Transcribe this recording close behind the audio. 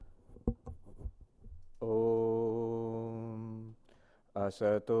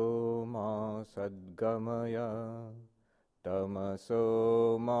Asato ma sadgamaya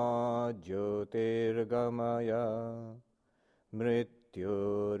tamaso ma jyotirgamaya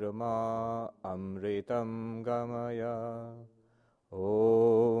mrityurma amritam gamaya.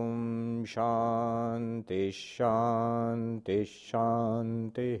 Om Shanti Shanti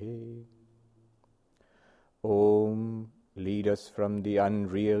Shanti. Om, lead us from the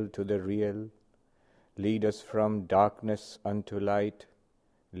unreal to the real. Lead us from darkness unto light.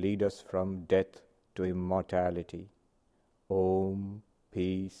 Lead us from death to immortality. Om,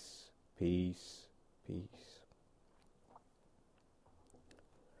 peace, peace, peace.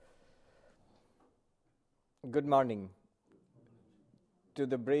 Good morning to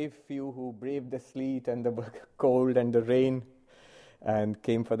the brave few who braved the sleet and the cold and the rain and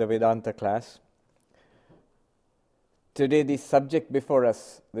came for the Vedanta class. Today the subject before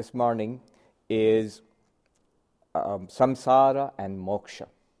us this morning is samsara and moksha,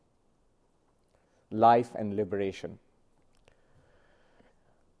 life and liberation.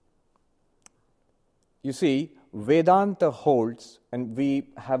 You see, Vedanta holds, and we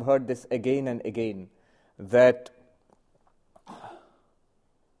have heard this again and again, that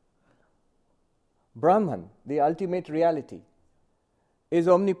Brahman, the ultimate reality, is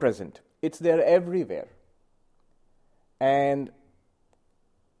omnipresent. It's there everywhere and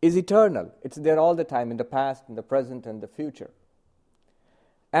is eternal. It's there all the time, in the past, in the present, and the future.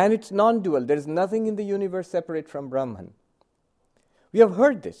 And it's non-dual. There is nothing in the universe separate from Brahman. We have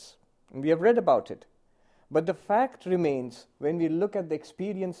heard this, and we have read about it. But the fact remains, when we look at the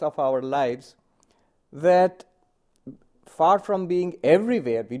experience of our lives, that far from being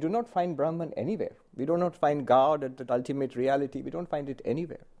everywhere, we do not find Brahman anywhere. We do not find God at the ultimate reality. We don't find it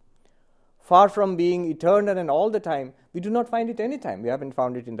anywhere. Far from being eternal and all the time, we do not find it any time. We haven't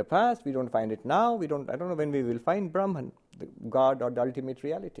found it in the past. We don't find it now. I don't know when we will find Brahman, the God or the ultimate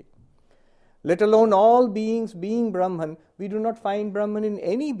reality. Let alone all beings being Brahman, we do not find Brahman in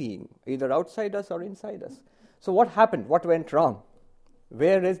any being, either outside us or inside us. So what happened? What went wrong?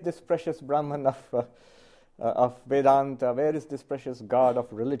 Where is this precious Brahman of Vedanta? Where is this precious God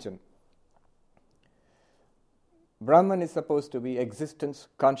of religion? Brahman is supposed to be existence,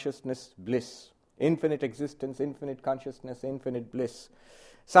 consciousness, bliss. Infinite existence, infinite consciousness, infinite bliss.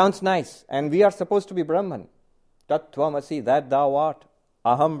 Sounds nice. And we are supposed to be Brahman. Tat tvamasi, that thou art.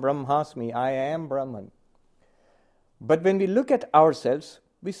 Aham brahmasmi, I am Brahman. But when we look at ourselves,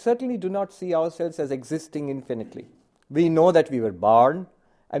 we certainly do not see ourselves as existing infinitely. We know that we were born,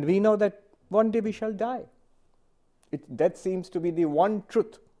 and we know that one day we shall die. That seems to be the one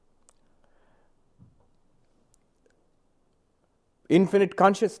truth. Infinite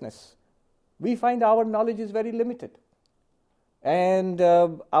consciousness. We find our knowledge is very limited, and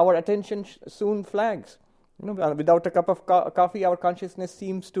our attention soon flags. Without a cup of coffee, our consciousness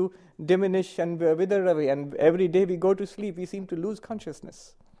seems to diminish and wither away, and every day we go to sleep, we seem to lose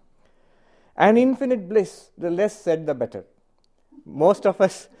consciousness. And infinite bliss, the less said, the better. Most of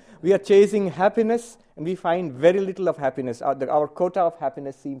us, we are chasing happiness, and we find very little of happiness. Our quota of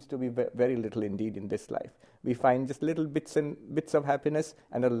happiness seems to be very little indeed in this life. We find just little bits of happiness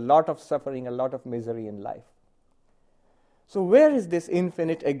and a lot of suffering, a lot of misery in life. So where is this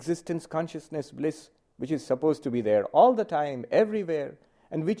infinite existence, consciousness, bliss, which is supposed to be there all the time, everywhere,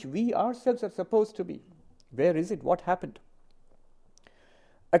 and which we ourselves are supposed to be? Where is it? What happened?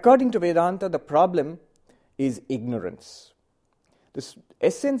 According to Vedanta, the problem is ignorance. The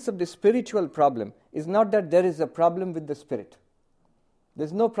essence of the spiritual problem is not that there is a problem with the spirit.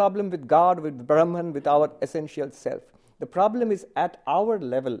 There's no problem with God, with Brahman, with our essential self. The problem is at our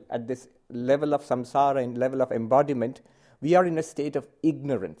level, at this level of samsara and level of embodiment, we are in a state of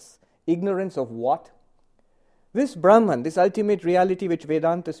ignorance. Ignorance of what? This Brahman, this ultimate reality which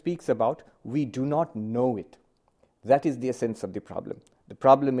Vedanta speaks about, we do not know it. That is the essence of the problem. The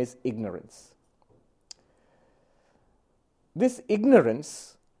problem is ignorance. This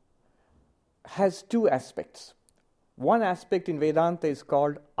ignorance has two aspects. One aspect in Vedanta is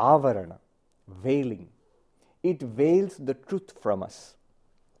called avarana, veiling. It veils the truth from us.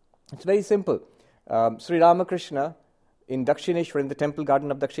 It's very simple. Sri Ramakrishna in Dakshineshwar, in the temple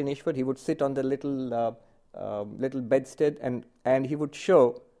garden of Dakshineshwar, he would sit on the little bedstead and he would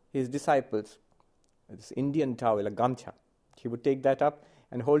show his disciples this Indian towel, a gamcha. He would take that up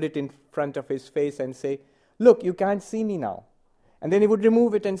and hold it in front of his face and say, "Look, you can't see me now." And then he would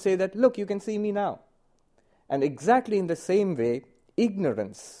remove it and say that, "Look, you can see me now." And exactly in the same way,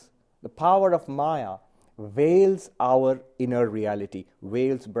 ignorance, the power of Maya, veils our inner reality,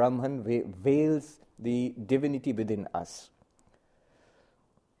 veils Brahman, veils the divinity within us.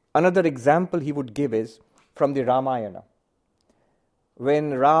 Another example he would give is from the Ramayana.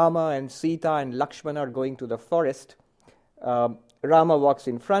 when Rama and Sita and Lakshmana are going to the forest, Rama walks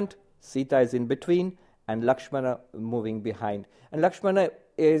in front, Sita is in between, and Lakshmana moving behind. And Lakshmana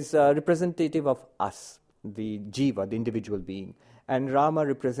is representative of us, the jiva, the individual being. And Rama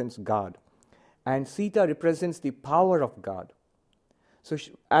represents God. And Sita represents the power of God. So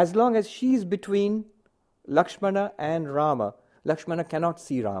as long as she is between Lakshmana and Rama, Lakshmana cannot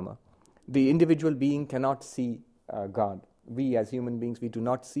see Rama. The individual being cannot see God. We as human beings, we do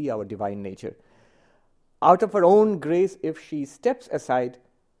not see our divine nature. Out of her own grace, if she steps aside,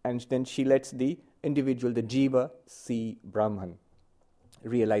 and then she lets the individual, the jiva, see Brahman,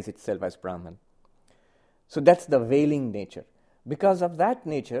 realize itself as Brahman. So that's the veiling nature. Because of that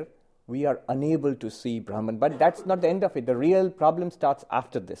nature, we are unable to see Brahman. But that's not the end of it. The real problem starts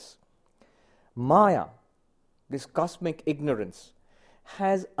after this. Maya, this cosmic ignorance,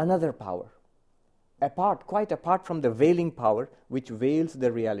 has another power. Quite apart from the veiling power, which veils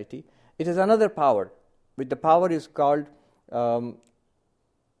the reality, it is another power, which the power is called Avarana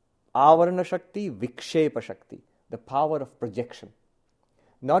Shakti, Vikshepa Shakti, the power of projection.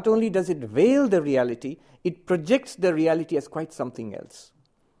 Not only does it veil the reality, it projects the reality as quite something else.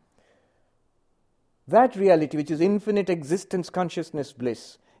 That reality, which is infinite existence, consciousness,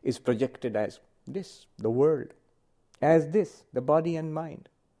 bliss, is projected as this, the world, as this, the body and mind.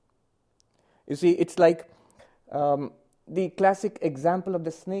 You see, it's like the classic example of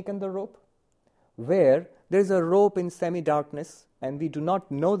the snake and the rope, where there is a rope in semi-darkness, and we do not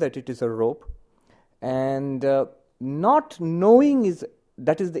know that it is a rope, and not knowing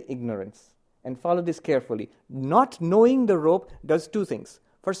that is the ignorance. And follow this carefully. Not knowing the rope does two things.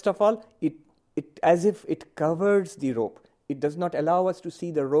 First of all, it as if it covers the rope. It does not allow us to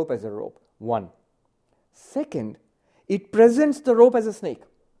see the rope as a rope. One. Second, it presents the rope as a snake.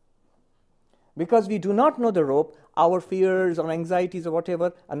 Because we do not know the rope, our fears or anxieties or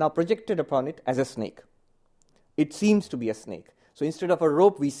whatever are now projected upon it as a snake. It seems to be a snake. So instead of a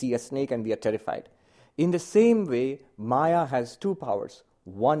rope, we see a snake and we are terrified. In the same way, Maya has two powers.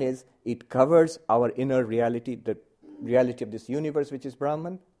 One is it covers our inner reality, the reality of this universe, which is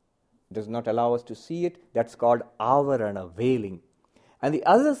Brahman, does not allow us to see it. That's called avarana, veiling. And the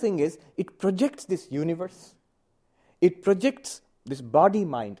other thing is, it projects this universe. It projects this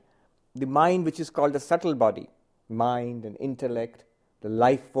body-mind, the mind which is called the subtle body, mind and intellect, the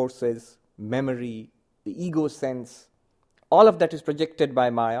life forces, memory, the ego sense. All of that is projected by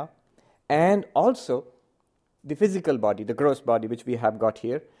Maya. And also the physical body, the gross body which we have got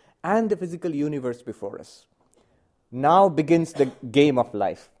here, and the physical universe before us. Now begins the game of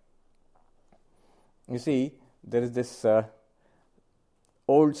life. You see, there is this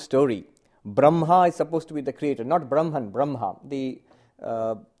old story. Brahma is supposed to be the creator, not Brahman, Brahma, the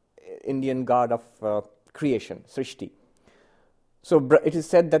Indian god of creation, Srishti. So it is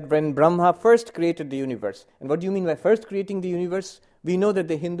said that when Brahma first created the universe, and what do you mean by first creating the universe? We know that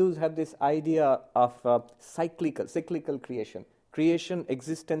the Hindus have this idea of cyclical creation. Creation,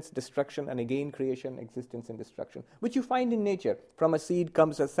 existence, destruction, and again creation, existence, and destruction, which you find in nature. From a seed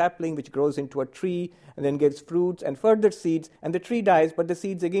comes a sapling which grows into a tree and then gives fruits and further seeds, and the tree dies, but the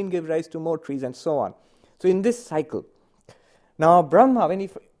seeds again give rise to more trees and so on. So in this cycle. Now Brahma,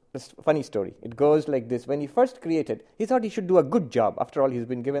 funny story, it goes like this. When he first created, he thought he should do a good job. After all, he's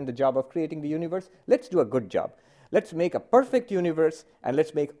been given the job of creating the universe. Let's do a good job. Let's make a perfect universe and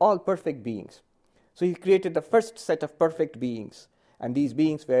let's make all perfect beings. So he created the first set of perfect beings. And these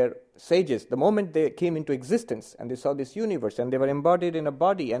beings were sages. The moment they came into existence and they saw this universe and they were embodied in a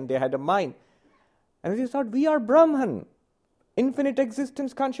body and they had a mind. And they thought, we are Brahman. Infinite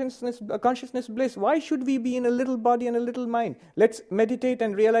existence, consciousness, bliss. Why should we be in a little body and a little mind? Let's meditate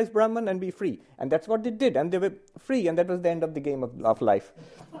and realize Brahman and be free. And that's what they did. And they were free. And that was the end of the game of life.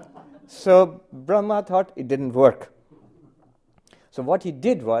 So Brahma thought it didn't work. So what he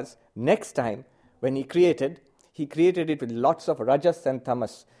did was, next time when he created it with lots of rajas and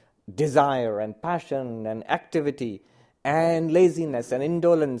tamas, desire and passion and activity and laziness and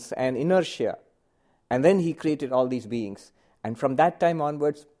indolence and inertia. And then he created all these beings. And from that time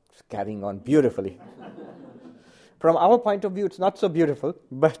onwards, it's carrying on beautifully. From our point of view, it's not so beautiful,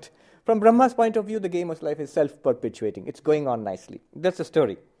 but from Brahma's point of view, the game of life is self-perpetuating. It's going on nicely. That's the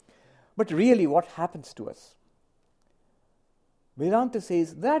story. But really, what happens to us? Vedanta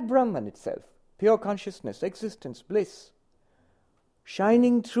says that Brahman itself, pure consciousness, existence, bliss,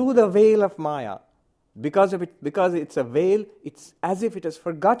 shining through the veil of Maya, because it's a veil, it's as if it has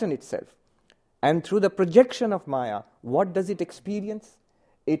forgotten itself. And through the projection of Maya, what does it experience?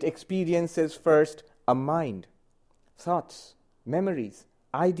 It experiences first a mind, thoughts, memories,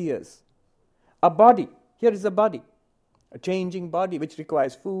 ideas, a body. Here is a body. a changing body which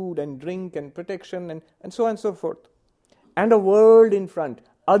requires food and drink and protection and so on and so forth. And a world in front,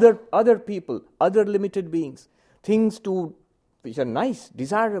 other people, other limited beings, things which are nice,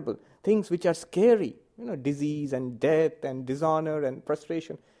 desirable, things which are scary, disease and death and dishonor and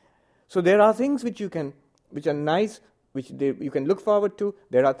frustration. So there are things which are nice, you can look forward to.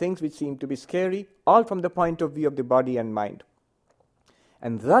 There are things which seem to be scary, all from the point of view of the body and mind.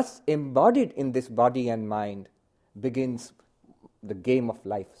 And thus, embodied in this body and mind, begins the game of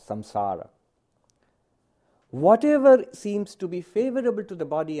life, samsara. Whatever seems to be favorable to the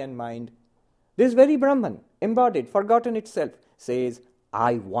body and mind, this very Brahman, embodied, forgotten itself, says,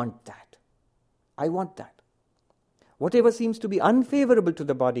 I want that. I want that. Whatever seems to be unfavorable to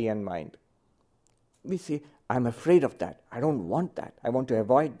the body and mind, we say, I'm afraid of that. I don't want that. I want to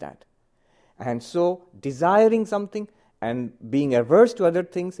avoid that. And so, desiring something and being averse to other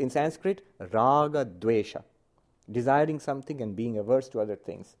things, in Sanskrit, raga dvesha. Desiring something and being averse to other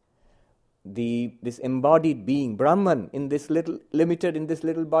things. This embodied being, Brahman, in this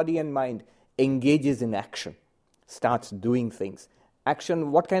little body and mind, engages in action, starts doing things.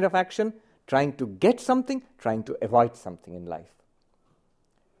 Action, what kind of action? Trying to get something, trying to avoid something in life.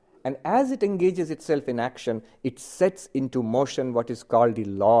 And as it engages itself in action, it sets into motion what is called the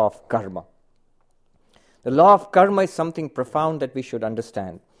law of karma. The law of karma is something profound that we should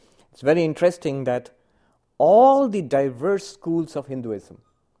understand. It's very interesting that all the diverse schools of Hinduism,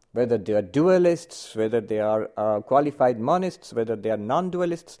 whether they are dualists, whether they are qualified monists, whether they are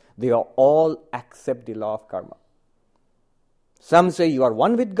non-dualists, they are all accept the law of karma. Some say you are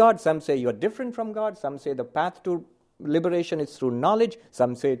one with God, some say you are different from God, some say the path to liberation is through knowledge,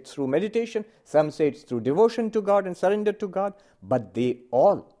 some say it's through meditation, some say it's through devotion to God and surrender to God, but they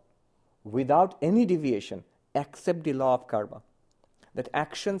all, without any deviation, accept the law of karma, that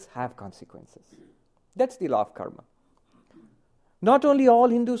actions have consequences. That's the law of karma. Not only all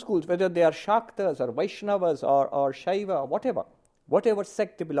Hindu schools, whether they are Shaktas or Vaishnavas or Shaiva, whatever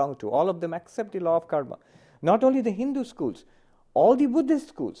sect they belong to, all of them accept the law of karma. Not only the Hindu schools, all the Buddhist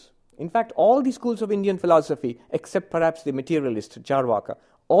schools, in fact, all the schools of Indian philosophy, except perhaps the materialist, Charvaka,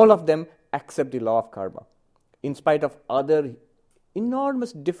 all of them accept the law of karma, in spite of other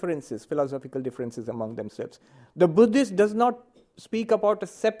enormous differences, philosophical differences among themselves. The Buddhist does not speak about a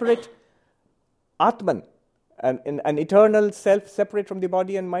separate Atman, an eternal self separate from the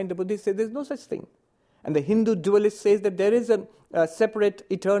body and mind. The Buddhist says there is no such thing. And the Hindu dualist says that there is a separate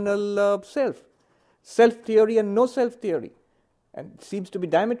eternal self theory and no self theory. And it seems to be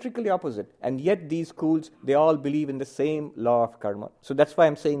diametrically opposite. And yet these schools, they all believe in the same law of karma. So that's why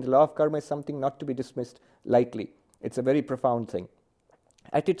I'm saying the law of karma is something not to be dismissed lightly. It's a very profound thing.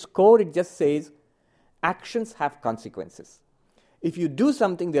 At its core, it just says, actions have consequences. If you do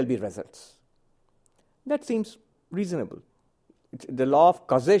something, there'll be results. That seems reasonable. The law of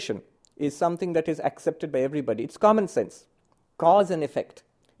causation is something that is accepted by everybody. It's common sense. Cause and effect.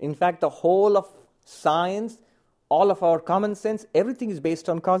 In fact, the whole of science, all of our common sense, everything is based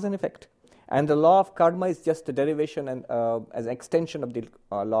on cause and effect. And the law of karma is just a derivation and as an extension of the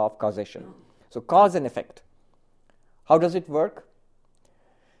law of causation. So cause and effect. How does it work?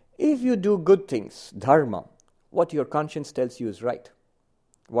 If you do good things, dharma, what your conscience tells you is right.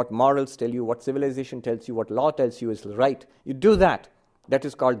 What morals tell you, what civilization tells you, what law tells you is right. You do that. That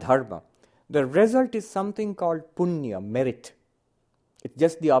is called dharma. The result is something called punya, merit. It's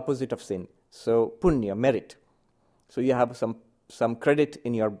just the opposite of sin. So punya, merit. So you have some credit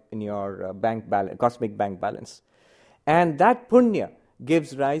in your bank balance, cosmic bank balance. And that punya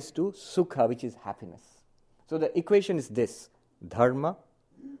gives rise to sukha, which is happiness. So the equation is this: dharma,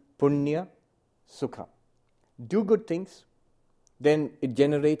 punya, sukha. Do good things, then it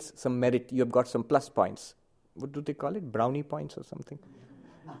generates some merit. You have got some plus points. What do they call it? Brownie points or something.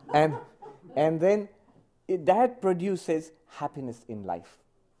 And then that produces happiness in life,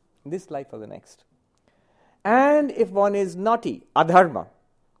 in this life or the next. And if one is naughty, adharma,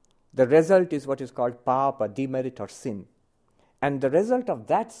 the result is what is called papa, demerit or sin. And the result of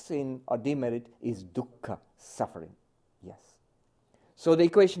that sin or demerit is dukkha, suffering. Yes. So the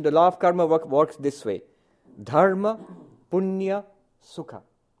equation, the law of karma works this way. Dharma, punya, sukha.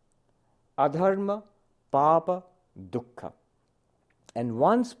 Adharma, papa, dukkha. And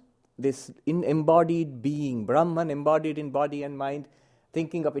once this embodied being, Brahman embodied in body and mind,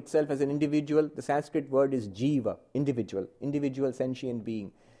 thinking of itself as an individual, the Sanskrit word is jiva, individual sentient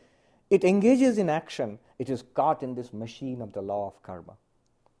being. It engages in action, it is caught in this machine of the law of karma.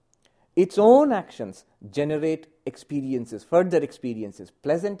 Its own actions generate experiences, further experiences,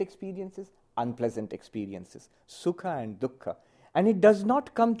 pleasant experiences, unpleasant experiences, sukha and dukkha. And it does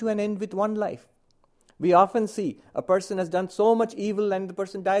not come to an end with one life. We often see a person has done so much evil and the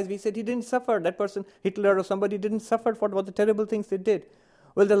person dies. We said he didn't suffer. That person, Hitler or somebody, didn't suffer for what the terrible things they did.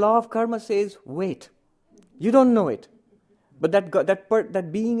 Well, the law of karma says, wait, you don't know it. But that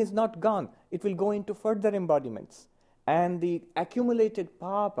being is not gone. It will go into further embodiments. And the accumulated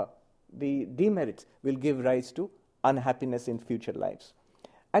papa, the demerits, will give rise to unhappiness in future lives.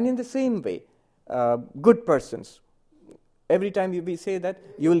 And in the same way, good persons, every time we say that,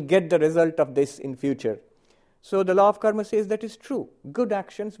 you will get the result of this in future. So the law of karma says that is true. Good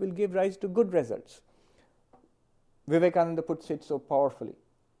actions will give rise to good results. Vivekananda puts it so powerfully.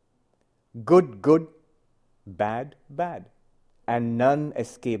 Good, good, bad, bad, and none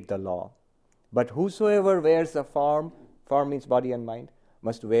escape the law. But whosoever wears a form means body and mind,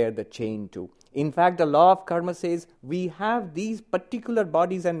 must wear the chain too. In fact, the law of karma says we have these particular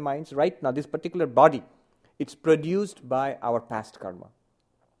bodies and minds right now, this particular body. It's produced by our past karma.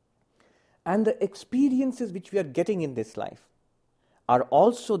 And the experiences which we are getting in this life are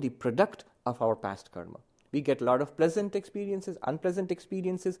also the product of our past karma. We get a lot of pleasant experiences, unpleasant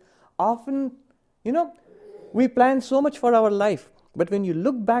experiences. Often, we plan so much for our life, but when you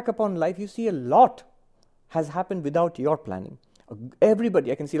look back upon life, you see a lot has happened without your planning.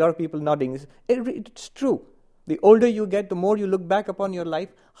 Everybody, I can see a lot of people nodding. It's true. The older you get, the more you look back upon your life,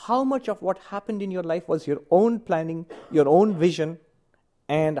 how much of what happened in your life was your own planning, your own vision,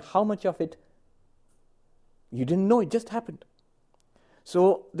 and how much of it you didn't know, it just happened.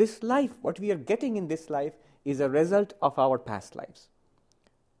 So this life, what we are getting in this life, is a result of our past lives.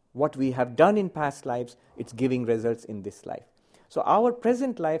 What we have done in past lives, it's giving results in this life. So our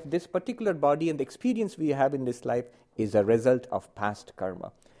present life, this particular body and the experience we have in this life is a result of past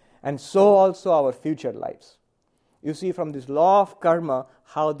karma. And so also our future lives. You see from this law of karma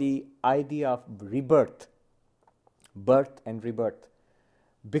how the idea of rebirth, birth and rebirth.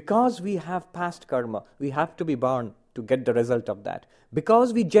 Because we have past karma, we have to be born to get the result of that.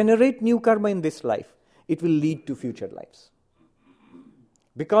 Because we generate new karma in this life, it will lead to future lives.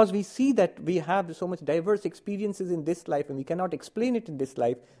 Because we see that we have so much diverse experiences in this life and we cannot explain it in this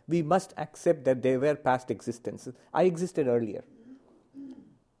life, we must accept that they were past existences. I existed earlier.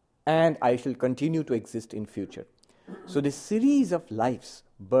 And I shall continue to exist in future. So this series of lives,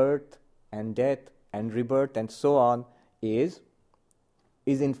 birth and death and rebirth and so on, is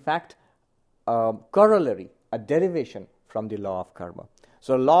in fact a corollary, a derivation from the law of karma.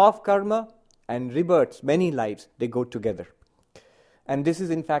 So law of karma and rebirths, many lives, they go together. And this is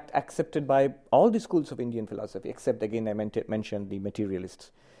in fact accepted by all the schools of Indian philosophy, except again I mentioned the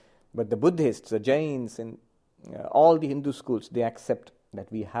materialists. But the Buddhists, the Jains, and all the Hindu schools, they accept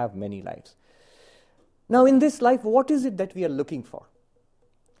that we have many lives. Now in this life, what is it that we are looking for?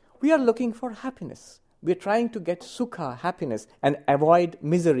 We are looking for happiness. We are trying to get sukha, happiness, and avoid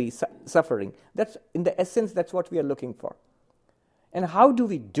misery, suffering. That's in the essence, that's what we are looking for. And how do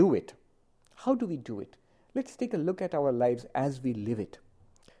we do it? How do we do it? Let's take a look at our lives as we live it.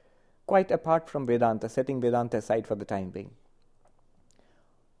 Quite apart from Vedanta, setting Vedanta aside for the time being.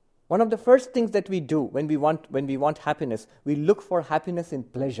 One of the first things that we do when we want happiness, we look for happiness in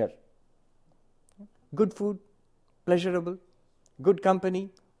pleasure. Good food, pleasurable, good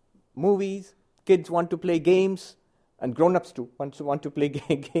company, movies, kids want to play games, and grown-ups too want to play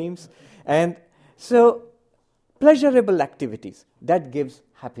games. And so, pleasurable activities, that gives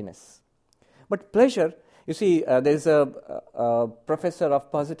happiness. But pleasure, you see, there's a professor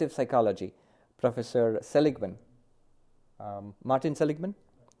of positive psychology, Professor Seligman, Martin Seligman.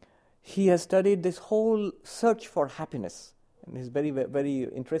 He has studied this whole search for happiness in his very, very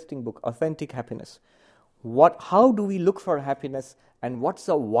interesting book, Authentic Happiness. How do we look for happiness, and what's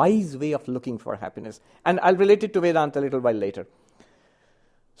a wise way of looking for happiness? And I'll relate it to Vedanta a little while later.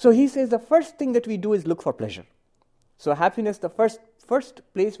 So he says the first thing that we do is look for pleasure. So happiness, the first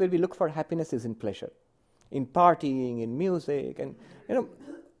place where we look for happiness is in pleasure, in partying, in music, and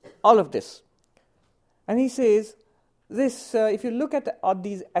all of this. And he says this: if you look at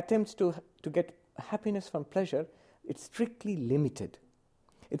these attempts to get happiness from pleasure, it's strictly limited.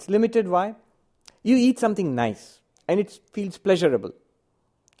 It's limited. Why? You eat something nice, and it feels pleasurable.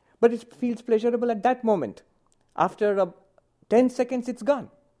 But it feels pleasurable at that moment. After 10 seconds, it's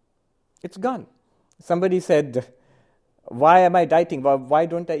gone. It's gone. Somebody said, why am I dieting? Why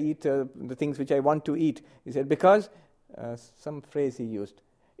don't I eat the things which I want to eat? He said, because, some phrase he used,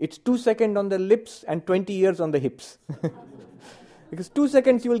 it's 2 seconds on the lips and 20 years on the hips. Because 2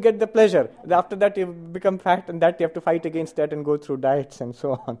 seconds you will get the pleasure. After that you become fat, and that you have to fight against that and go through diets and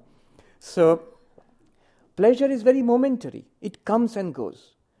so on. So, pleasure is very momentary. It comes and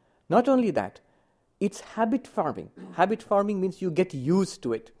goes. Not only that, it's habit forming. Habit forming means you get used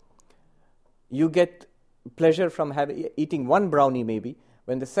to it. You get pleasure from eating one brownie maybe.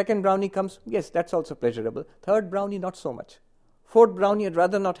 When the second brownie comes, yes, that's also pleasurable. Third brownie, not so much. Fourth brownie, I'd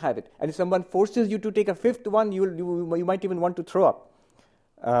rather not have it. And if someone forces you to take a fifth one, you might even want to throw up.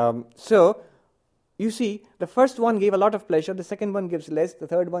 So, you see, the first one gave a lot of pleasure, the second one gives less, the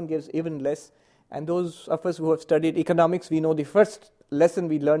third one gives even less. And those of us who have studied economics, we know the first lesson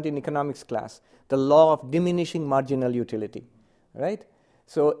we learned in economics class, the law of diminishing marginal utility, right?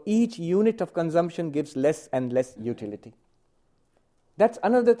 So each unit of consumption gives less and less utility. That's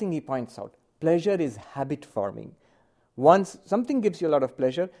another thing he points out. Pleasure is habit forming. Once something gives you a lot of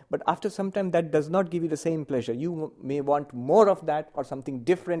pleasure, but after some time that does not give you the same pleasure. You may want more of that or something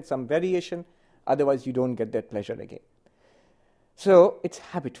different, some variation, otherwise you don't get that pleasure again. So it's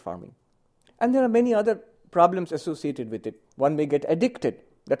habit forming. And there are many other problems associated with it. One may get addicted.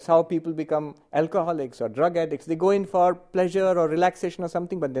 That's how people become alcoholics or drug addicts. They go in for pleasure or relaxation or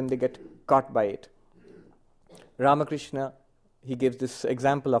something, but then they get caught by it. Ramakrishna, he gives this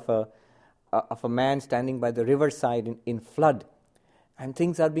example of a man standing by the riverside in flood, and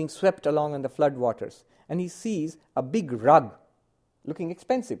things are being swept along on the flood waters. And he sees a big rug, looking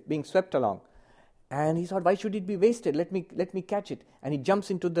expensive, being swept along. And he thought, why should it be wasted? Let me catch it. And he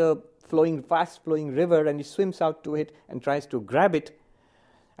jumps into the fast-flowing river, and he swims out to it and tries to grab it.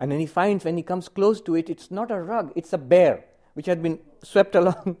 And then he finds when he comes close to it, it's not a rug, it's a bear, which had been swept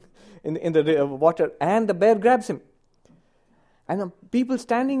along in the water, and the bear grabs him. And people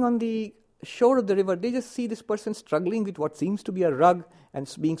standing on the shore of the river, they just see this person struggling with what seems to be a rug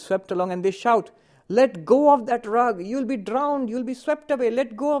and being swept along, and they shout, "Let go of that rug, you'll be drowned, you'll be swept away,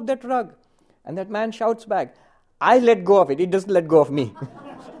 let go of that rug." And that man shouts back, "I let go of it doesn't let go of me."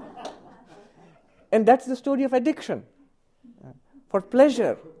 And that's the story of addiction. For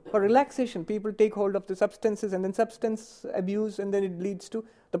pleasure, for relaxation, people take hold of the substances, and then substance abuse, and then it leads to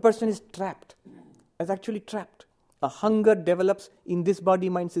the person is trapped, is actually trapped. A hunger develops in this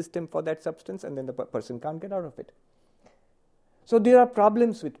body-mind system for that substance, and then the person can't get out of it. So there are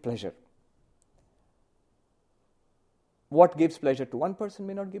problems with pleasure. What gives pleasure to one person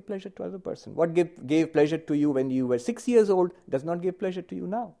may not give pleasure to another person. What gave pleasure to you when you were 6 years old does not give pleasure to you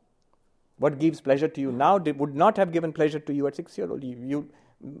now. What gives pleasure to you now would not have given pleasure to you at 6 years old.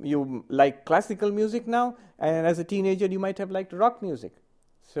 You like classical music now, and as a teenager you might have liked rock music.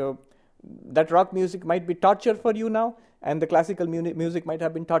 So that rock music might be torture for you now, and the classical music might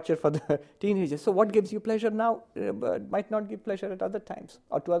have been torture for the teenagers. So what gives you pleasure now might not give pleasure at other times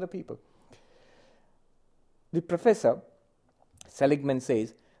or to other people. The professor, Seligman,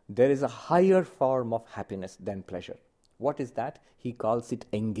 says there is a higher form of happiness than pleasure. What is that? He calls it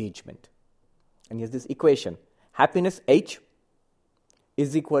engagement. And he has this equation. Happiness, H,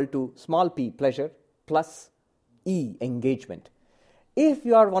 is equal to small p, pleasure, plus E, engagement. If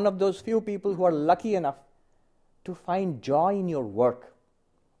you are one of those few people who are lucky enough to find joy in your work,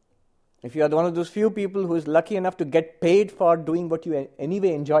 if you are one of those few people who is lucky enough to get paid for doing what you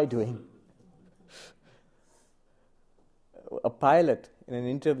anyway enjoy doing. A pilot, in an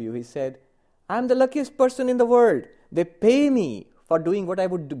interview, he said, "I'm the luckiest person in the world. They pay me for doing what I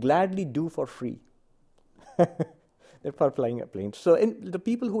would gladly do for free." They're for flying a plane. So the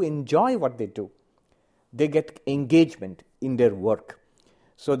people who enjoy what they do, they get engagement in their work.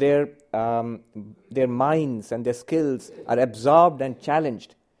 So their minds and their skills are absorbed and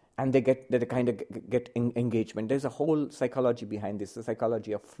challenged, and they kind of get engagement. There's a whole psychology behind this, the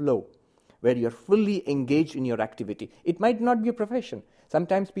psychology of flow, where you're fully engaged in your activity. It might not be a profession.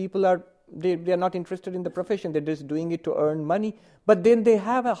 Sometimes people are not interested in the profession. They're just doing it to earn money. But then they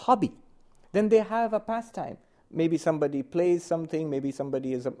have a hobby. Then they have a pastime. Maybe somebody plays something. Maybe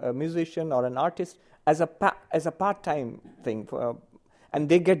somebody is a musician or an artist as a part-time thing. And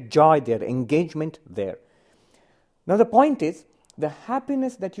they get joy there, engagement there. Now the point is, the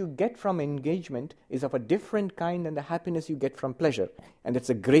happiness that you get from engagement is of a different kind than the happiness you get from pleasure. And it's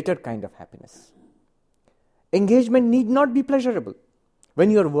a greater kind of happiness. Engagement need not be pleasurable.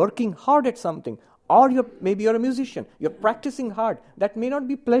 When you're working hard at something, or maybe you're a musician, you're practicing hard, that may not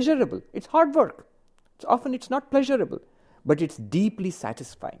be pleasurable. It's hard work. Often it's not pleasurable, but it's deeply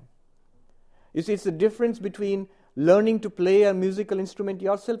satisfying. You see, it's the difference between learning to play a musical instrument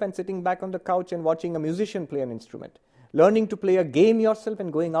yourself and sitting back on the couch and watching a musician play an instrument. Learning to play a game yourself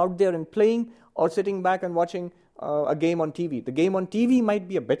and going out there and playing, or sitting back and watching a game on TV. The game on TV might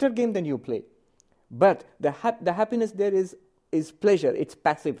be a better game than you play, but the happiness there is pleasure. It's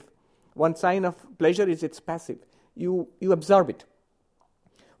passive. One sign of pleasure is it's passive. You absorb it.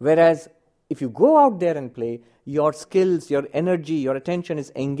 Whereas if you go out there and play, your skills, your energy, your attention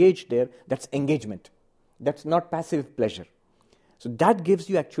is engaged there. That's engagement. That's not passive pleasure. So that gives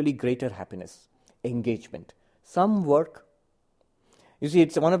you actually greater happiness. engagement. Some work. You see,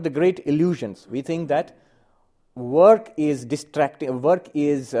 it's one of the great illusions. We think that work is distracting, work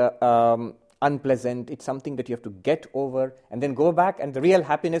is unpleasant, it's something that you have to get over and then go back, and the real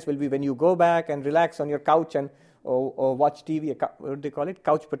happiness will be when you go back and relax on your couch and or watch TV, what do they call it?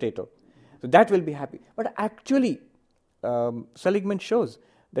 Couch potato. So that will be happy. But actually, Seligman shows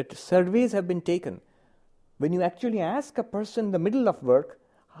that surveys have been taken. When you actually ask a person in the middle of work,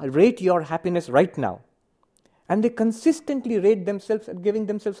 rate your happiness right now, and they consistently rate themselves at giving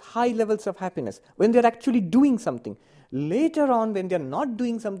themselves high levels of happiness when they're actually doing something. Later on, when they're not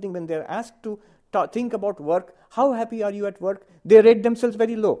doing something, when they're asked to think about work, how happy are you at work? They rate themselves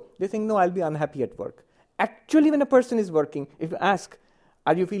very low. They think, no, I'll be unhappy at work. Actually, when a person is working, if you ask,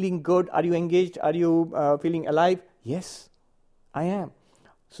 are you feeling good? Are you engaged? Are you feeling alive? Yes, I am.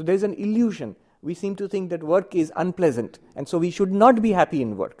 So there's an illusion. We seem to think that work is unpleasant, and so we should not be happy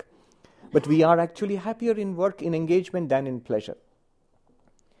in work. But we are actually happier in work, in engagement, than in pleasure.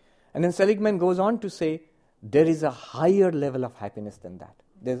 And then Seligman goes on to say, there is a higher level of happiness than that.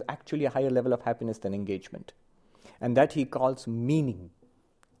 There's actually a higher level of happiness than engagement. And that he calls meaning,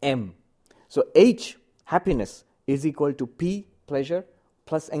 M. So H, happiness, is equal to P, pleasure,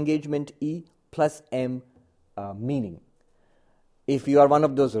 plus engagement, E, plus M, meaning. If you are one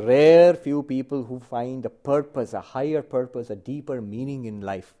of those rare few people who find a purpose, a higher purpose, a deeper meaning in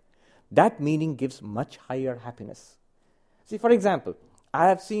life, that meaning gives much higher happiness. See, for example, I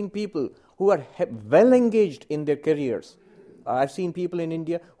have seen people who are well engaged in their careers. I've seen people in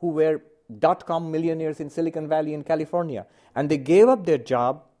India who were dot-com millionaires in Silicon Valley in California, and they gave up their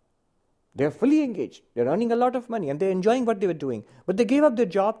job. They're fully engaged. They're earning a lot of money, and they're enjoying what they were doing. But they gave up their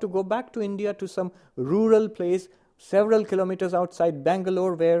job to go back to India, to some rural place several kilometers outside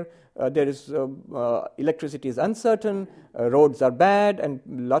Bangalore, where there is electricity is uncertain, roads are bad, and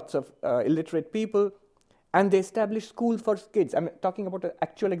lots of illiterate people. And they established schools for kids. I'm talking about an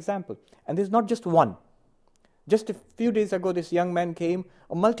actual example. And there's not just one. Just a few days ago, this young man came,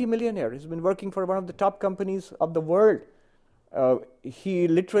 a multimillionaire. He's been working for one of the top companies of the world. He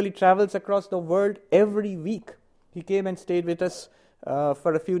literally travels across the world every week. He came and stayed with us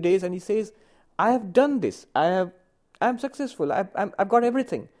for a few days, and he says, I have done this. I'm successful. I've got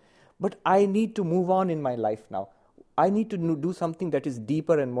everything. But I need to move on in my life now. I need to do something that is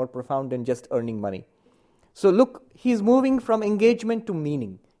deeper and more profound than just earning money. So look, he's moving from engagement to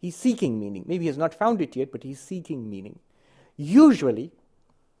meaning. He's seeking meaning. Maybe he has not found it yet, but he's seeking meaning. Usually,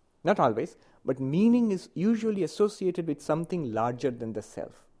 not always, but meaning is usually associated with something larger than the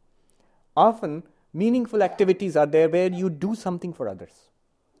self. Often, meaningful activities are there where you do something for others.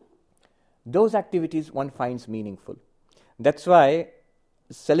 Those activities one finds meaningful. That's why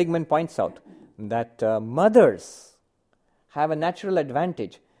Seligman points out that mothers have a natural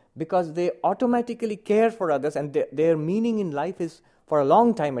advantage because they automatically care for others, and their meaning in life is, for a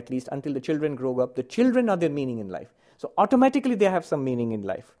long time at least, until the children grow up, the children are their meaning in life. So automatically they have some meaning in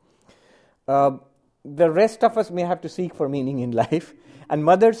life. The rest of us may have to seek for meaning in life, and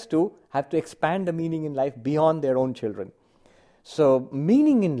mothers too have to expand the meaning in life beyond their own children. So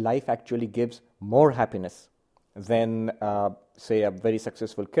meaning in life actually gives more happiness than, say, a very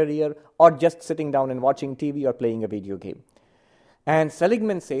successful career or just sitting down and watching TV or playing a video game. And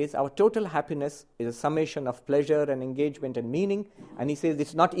Seligman says our total happiness is a summation of pleasure and engagement and meaning, and he says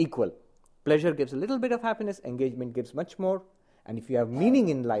it's not equal. Pleasure gives a little bit of happiness, engagement gives much more, and if you have meaning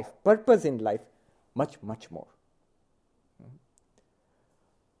in life, purpose in life, much, much more.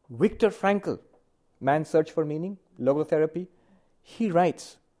 Viktor Frankl, Man's Search for Meaning, Logotherapy, he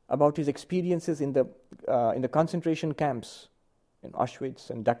writes about his experiences in the concentration camps in Auschwitz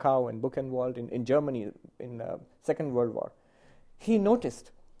and Dachau and Buchenwald in Germany in the Second World War. He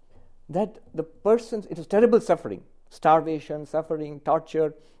noticed that it was terrible suffering, starvation, suffering,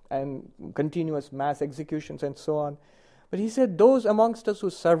 torture, and continuous mass executions and so on. But he said those amongst us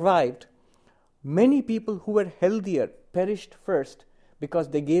who survived, many people who were healthier perished first because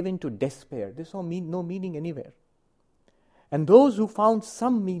they gave in to despair. They saw no meaning anywhere. And those who found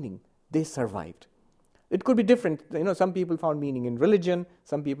some meaning, they survived. It could be different. Some people found meaning in religion,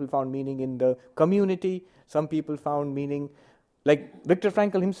 some people found meaning in the community, some people found meaning, like Viktor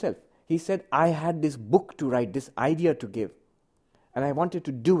Frankl himself. He said, I had this book to write, this idea to give, and I wanted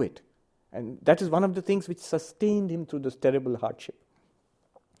to do it. And that is one of the things which sustained him through this terrible hardship.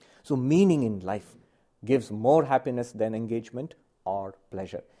 So meaning in life gives more happiness than engagement or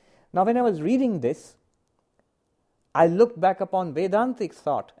pleasure. Now, when I was reading this, I looked back upon Vedantic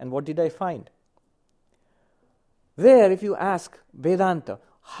thought, and what did I find? There, if you ask Vedanta,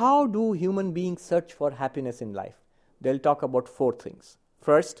 how do human beings search for happiness in life? They'll talk about 4 things.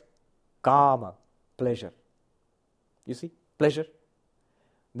 First, kama, pleasure. You see, pleasure.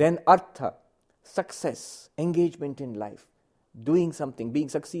 Then artha, success, engagement in life, doing something,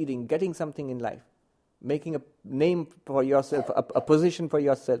 succeeding, getting something in life, making a name for yourself, a position for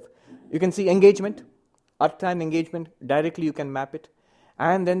yourself. You can see engagement, artha and engagement, directly you can map it.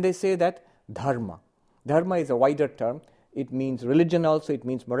 And then they say that dharma. Dharma is a wider term. It means religion also, it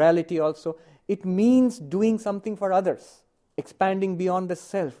means morality also. It means doing something for others, expanding beyond the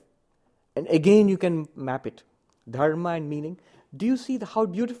self. And again you can map it. Dharma and meaning. Do you see how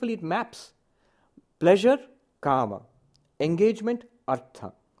beautifully it maps? Pleasure, kama. Engagement,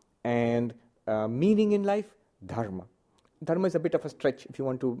 artha. And meaning in life, dharma. Dharma is a bit of a stretch if you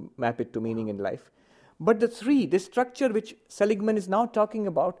want to map it to meaning in life. But this structure which Seligman is now talking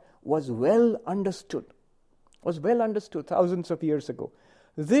about was well understood thousands of years ago.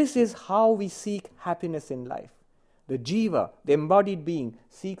 This is how we seek happiness in life. The jiva, the embodied being,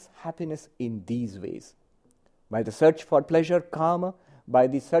 seeks happiness in these ways. By the search for pleasure, kama, by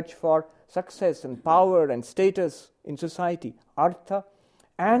the search for success and power and status in society, artha,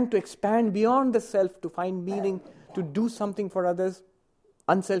 and to expand beyond the self, to find meaning, to do something for others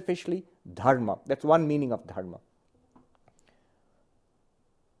unselfishly, dharma. That's one meaning of dharma.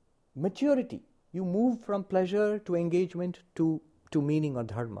 Maturity. You move from pleasure to engagement to meaning or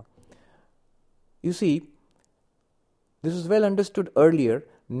dharma. You see, this was well understood earlier.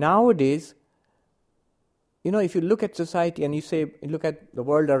 Nowadays, if you look at society and you look at the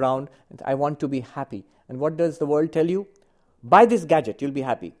world around, and I want to be happy. And what does the world tell you? Buy this gadget, you'll be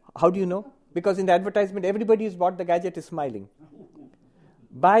happy. How do you know? Because in the advertisement, everybody who's bought the gadget is smiling.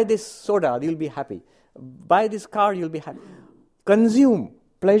 Buy this soda, you'll be happy. Buy this car, you'll be happy. Consume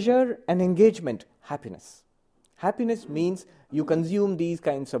pleasure and engagement, happiness. Happiness means you consume these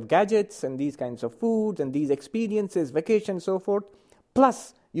kinds of gadgets and these kinds of foods and these experiences, vacations, so forth.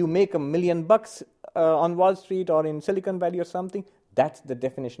 Plus, you make $1 million on Wall Street or in Silicon Valley or something. That's the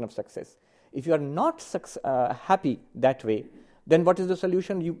definition of success. If you are not happy that way, then what is the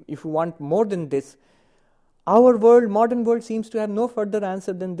solution? If you want more than this, our world, modern world, seems to have no further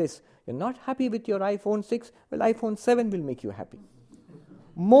answer than this. You're not happy with your iPhone 6? Well, iPhone 7 will make you happy.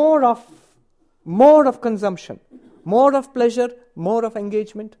 More of consumption, more of pleasure, more of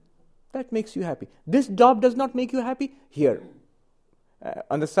engagement, that makes you happy. This job does not make you happy? Here.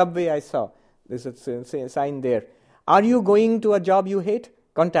 On the subway I saw, there's a sign there. Are you going to a job you hate?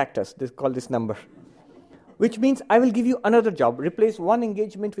 Contact us. Call this number. Which means I will give you another job. Replace one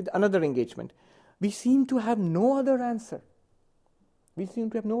engagement with another engagement. We seem to have no other answer.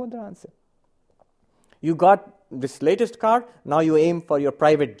 You got this latest car, now you aim for your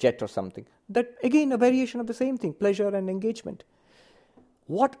private jet or something. That again a variation of the same thing, pleasure and engagement.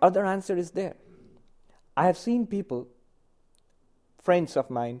 What other answer is there? I have seen people, friends of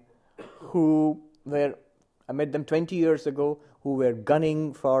mine, I met them 20 years ago, who were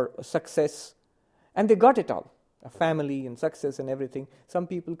gunning for success, and they got it all, a family and success and everything. Some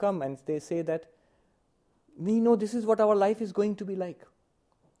people come and they say that, we know this is what our life is going to be like.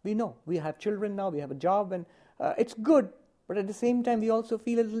 We know, we have children now, we have a job, and it's good, but at the same time we also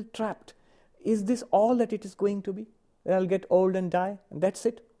feel a little trapped. Is this all that it is going to be? Then I'll get old and die, and that's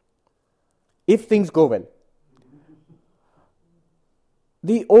it. If things go well.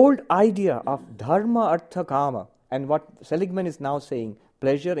 The old idea of dharma, artha, kama, and what Seligman is now saying,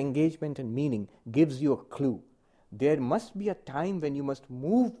 pleasure, engagement, and meaning, gives you a clue. There must be a time when you must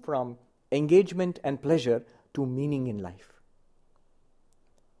move from engagement and pleasure to meaning in life.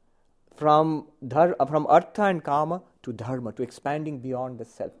 From artha and kama to dharma, to expanding beyond the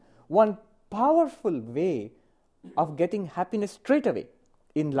self. One powerful way of getting happiness straight away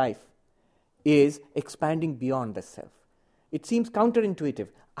in life is expanding beyond the self. It seems counterintuitive.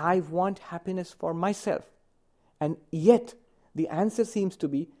 I want happiness for myself. And yet, the answer seems to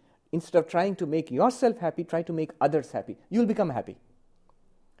be, instead of trying to make yourself happy, try to make others happy. You'll become happy.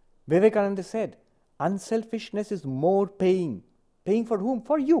 Vivekananda said, unselfishness is more paying. Paying for whom?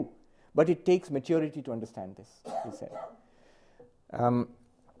 For you. But it takes maturity to understand this, he said.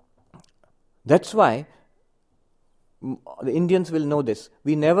 That's why the Indians will know this.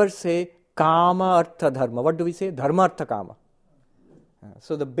 We never say kama, artha, dharma. What do we say? Dharma, artha, kama.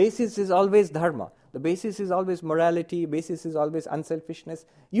 So the basis is always dharma. The basis is always morality. Basis is always unselfishness.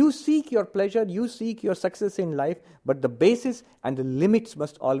 You seek your pleasure. You seek your success in life. But the basis and the limits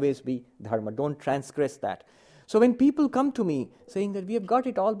must always be dharma. Don't transgress that. So when people come to me saying that we have got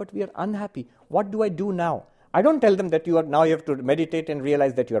it all but we are unhappy, what do I do now? I don't tell them that you have to meditate and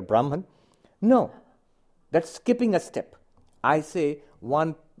realize that you are Brahman. No, that's skipping a step. I say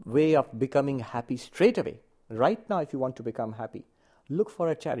one way of becoming happy straight away, right now if you want to become happy, look for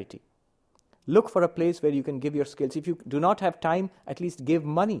a charity. Look for a place where you can give your skills. If you do not have time, at least give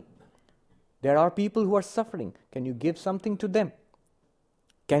money. There are people who are suffering. Can you give something to them?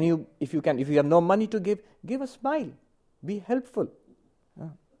 If you have no money to give a smile. Be helpful.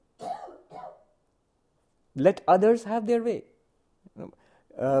 Let others have their way.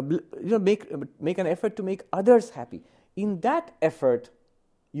 Make an effort to make others happy. In that effort,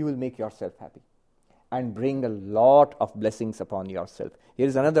 you will make yourself happy and bring a lot of blessings upon yourself. Here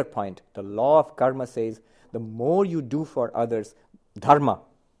is another point. The law of karma says, the more you do for others, dharma,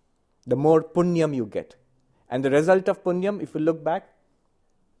 the more punyam you get. And the result of punyam, if you look back,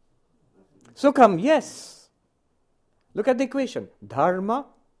 sukham, yes. Look at the equation. Dharma,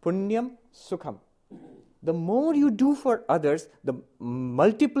 punyam, sukham. The more you do for others, the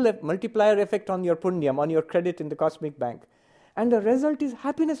multiplier effect on your punyam, on your credit in the cosmic bank. And the result is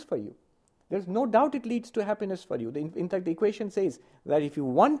happiness for you. There's no doubt it leads to happiness for you. In fact, the equation says that if you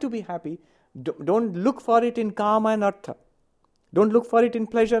want to be happy, don't look for it in kama and artha. Don't look for it in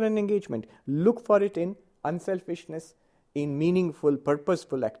pleasure and engagement. Look for it in unselfishness, in meaningful,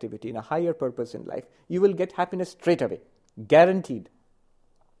 purposeful activity, in a higher purpose in life. You will get happiness straight away. Guaranteed.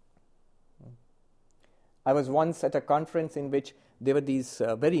 I was once at a conference in which there were these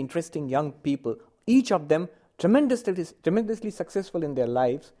very interesting young people, each of them tremendously successful in their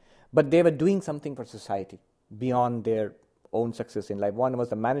lives, but they were doing something for society beyond their own success in life. One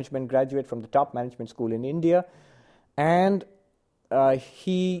was a management graduate from the top management school in India, and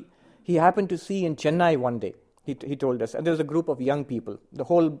he happened to see in Chennai one day, he told us, and there was a group of young people. The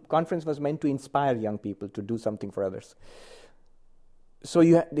whole conference was meant to inspire young people to do something for others. So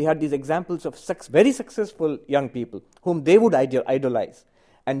they had these examples of very successful young people whom they would idolize.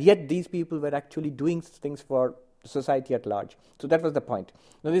 And yet these people were actually doing things for society at large. So that was the point.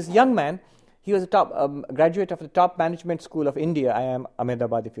 Now this young man, he was a graduate of the top management school of India, IIM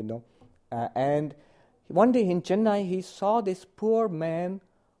Ahmedabad, if you know. And one day in Chennai, he saw this poor man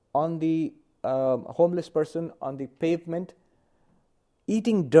on the homeless person on the pavement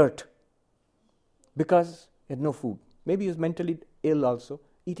eating dirt because he had no food. Maybe he was mentally ill also,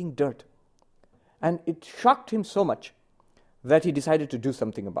 eating dirt. And it shocked him so much that he decided to do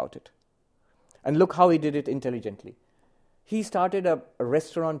something about it. And look how he did it intelligently. He started a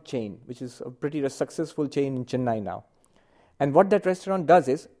restaurant chain, which is a pretty successful chain in Chennai now. And what that restaurant does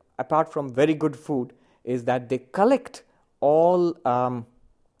is, apart from very good food, is that they collect all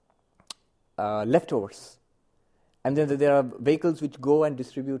leftovers. And then there are vehicles which go and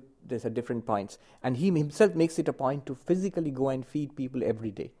distribute this at different points. And he himself makes it a point to physically go and feed people every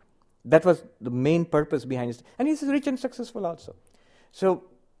day. That was the main purpose behind it. And he's rich and successful also. So,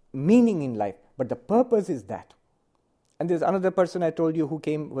 meaning in life. But the purpose is that. And there's another person I told you who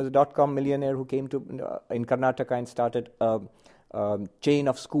was a .com millionaire who came to in Karnataka and started a chain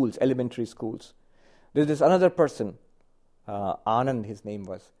of schools, elementary schools. There's this another person, Anand his name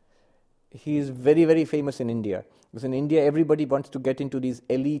was. He is very, very famous in India. Because in India, everybody wants to get into these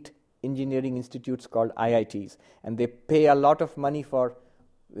elite engineering institutes called IITs. And they pay a lot of money for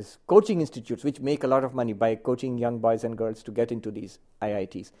these coaching institutes, which make a lot of money by coaching young boys and girls to get into these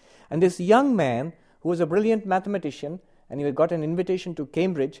IITs. And this young man, who was a brilliant mathematician, and he got an invitation to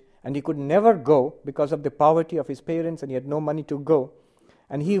Cambridge, and he could never go because of the poverty of his parents, and he had no money to go.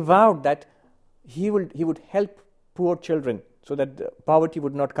 And he vowed that he would help poor children so that poverty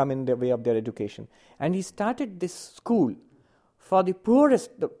would not come in the way of their education. And he started this school for the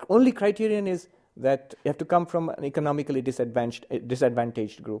poorest. The only criterion is that you have to come from an economically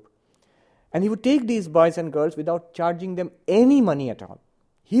disadvantaged group. And he would take these boys and girls without charging them any money at all.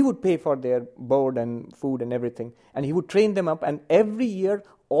 He would pay for their board and food and everything, and he would train them up, and every year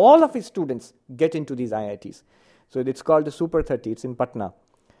all of his students get into these IITs. So it's called the Super 30, it's in Patna.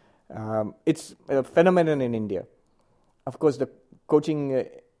 It's a phenomenon in India. Of course, the coaching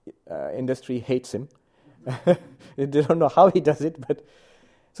industry hates him. They don't know how he does it, but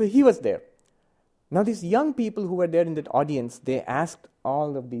so he was there. Now these young people who were there in that audience, they asked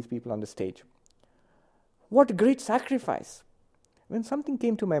all of these people on the stage, what great sacrifice. When something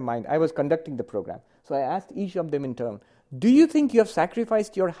came to my mind, I was conducting the program. So I asked each of them in turn, do you think you have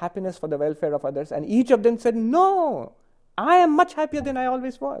sacrificed your happiness for the welfare of others? And each of them said, no, I am much happier than I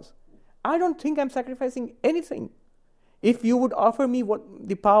always was. I don't think I'm sacrificing anything. If you would offer me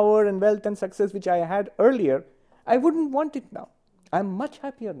the power and wealth and success which I had earlier, I wouldn't want it now. I'm much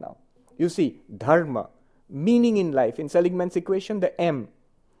happier now. You see, dharma, meaning in life. In Seligman's equation, the M.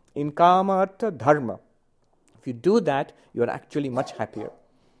 In kama artha, dharma. If you do that, you are actually much happier.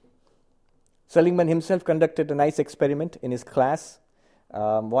 Seligman himself conducted a nice experiment in his class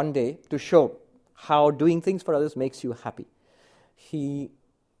one day to show how doing things for others makes you happy. He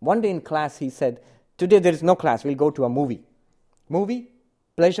one day in class he said, today there is no class, we'll go to a movie. Movie?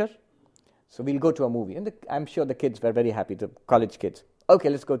 Pleasure? So we'll go to a movie. And I'm sure the kids were very happy, the college kids. Okay,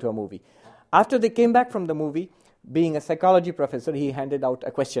 let's go to a movie. After they came back from the movie, being a psychology professor, he handed out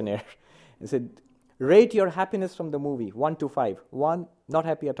a questionnaire. He said, rate your happiness from the movie, 1 to 5. 1, not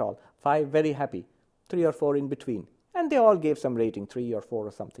happy at all. 5, very happy. 3 or 4 in between. And they all gave some rating, 3 or 4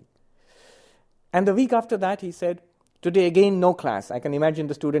 or something. And the week after that, he said, today again, no class. I can imagine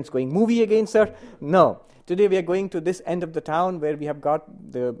the students going, movie again, sir? No. Today we are going to this end of the town where we have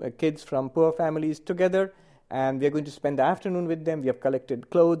got the kids from poor families together, and we are going to spend the afternoon with them. We have collected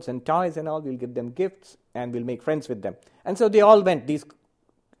clothes and toys and all. We'll give them gifts, and we'll make friends with them. And so they all went, these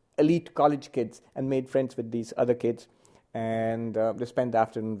elite college kids, and made friends with these other kids, and they spent the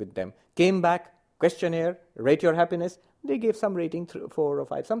afternoon with them. Came back, questionnaire, rate your happiness. They gave some rating, 4 or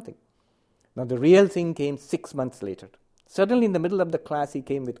 5, something. Now the real thing came 6 months later. Suddenly in the middle of the class, he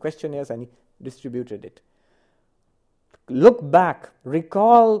came with questionnaires and he distributed it. Look back,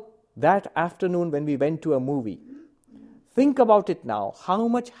 recall that afternoon when we went to a movie. Think about it now. How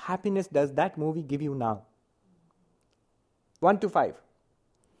much happiness does that movie give you now? 1 to 5.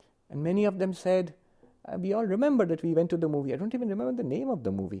 And many of them said, we all remember that we went to the movie. I don't even remember the name of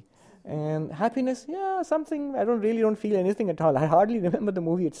the movie. And happiness, yeah, something, I don't feel anything at all. I hardly remember the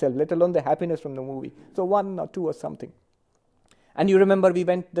movie itself, let alone the happiness from the movie. So 1 or 2 or something. And you remember we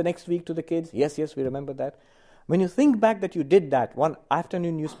went the next week to the kids? Yes, we remember that. When you think back that you did that, one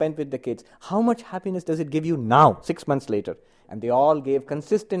afternoon you spent with the kids, how much happiness does it give you now, 6 months later? And they all gave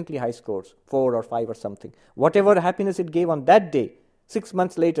consistently high scores, 4 or 5 or something. Whatever happiness it gave on that day, 6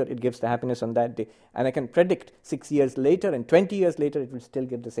 months later, it gives the happiness on that day. And I can predict 6 years later and 20 years later, it will still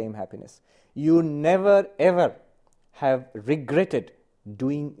give the same happiness. You never, ever have regretted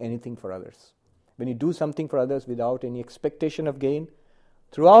doing anything for others. When you do something for others without any expectation of gain,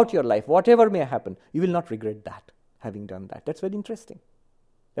 throughout your life, whatever may happen, you will not regret that, having done that. That's very interesting.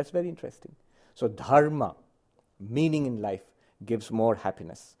 So dharma, meaning in life, gives more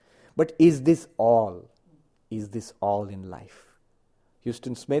happiness. But is this all? Is this all in life?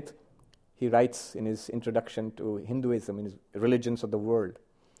 Huston Smith, he writes in his introduction to Hinduism, in his Religions of the World,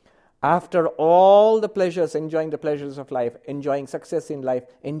 after all the pleasures, enjoying the pleasures of life, enjoying success in life,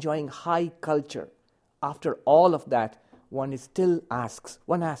 enjoying high culture, after all of that, one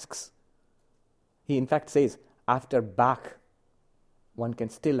asks. He in fact says, after Bach, one can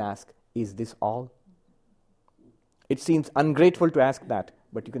still ask, is this all? It seems ungrateful to ask that,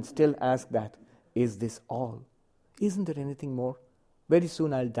 but you can still ask that, is this all? Isn't there anything more? Very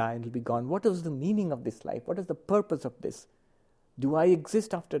soon I'll die and it'll be gone. What is the meaning of this life? What is the purpose of this? Do I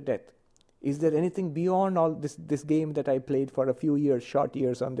exist after death? Is there anything beyond all this game that I played for a few years, short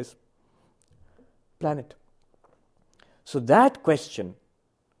years on this planet? So that question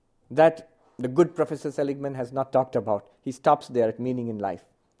that the good Professor Seligman has not talked about, he stops there at meaning in life.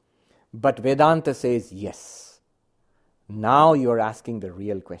 But Vedanta says, yes, now you are asking the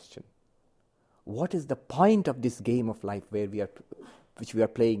real question. What is the point of this game of life which we are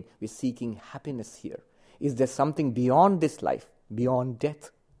playing? We're seeking happiness here. Is there something beyond this life, beyond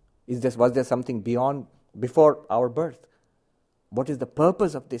death? Was there something before our birth? What is the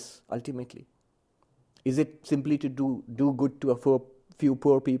purpose of this ultimately? Is it simply to do good to a few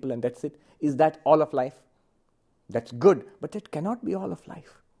poor people and that's it? Is that all of life? That's good, but it cannot be all of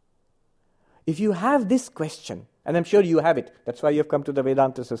life. If you have this question, and I'm sure you have it, that's why you have come to the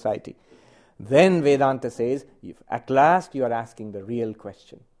Vedanta Society, then Vedanta says, at last you are asking the real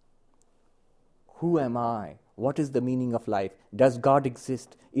question. Who am I? What is the meaning of life? Does God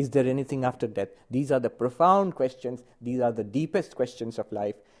exist? Is there anything after death? These are the profound questions. These are the deepest questions of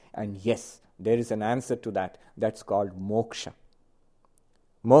life. And yes, there is an answer to that. That's called moksha.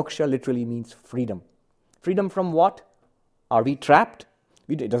 Moksha literally means freedom. Freedom from what? Are we trapped?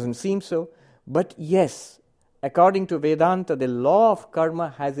 It doesn't seem so. But yes, according to Vedanta, the law of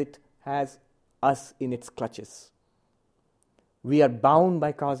karma has us in its clutches. We are bound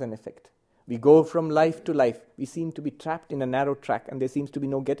by cause and effect. We go from life to life. We seem to be trapped in a narrow track and there seems to be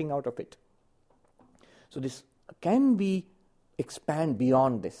no getting out of it. So this can be expand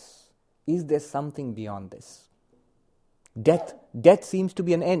beyond this. Is there something beyond this? Death seems to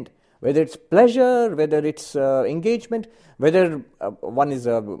be an end. Whether it's pleasure, whether it's engagement, whether one is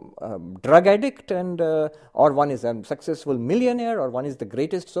a drug addict or one is a successful millionaire or one is the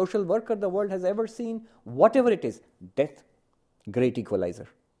greatest social worker the world has ever seen, whatever it is, death, great equalizer.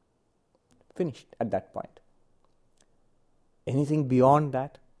 Finished at that point. Anything beyond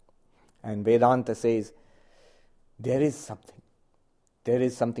that? And Vedanta says, there is something. There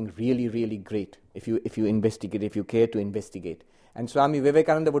is something really, really great if you investigate, if you care to investigate. And Swami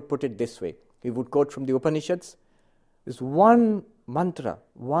Vivekananda would put it this way. He would quote from the Upanishads. This one mantra,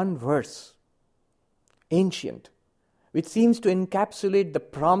 one verse, ancient, which seems to encapsulate the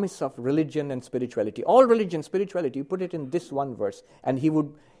promise of religion and spirituality. All religion, spirituality, you put it in this one verse. And he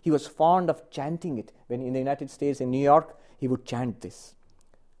was fond of chanting it. When in the United States, in New York, he would chant this.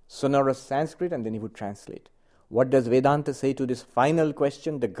 Sonorous Sanskrit, and then he would translate. What does Vedanta say to this final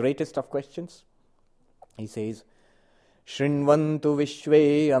question, the greatest of questions? He says, Shrinvantu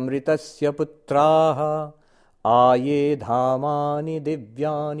Vishve Amritasya Putraha Aye Dhamani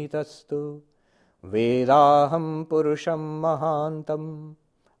Divyani Tastu Vedaham Purusham Mahantam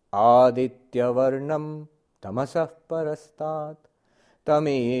Aditya Varnam Tamasah Parastat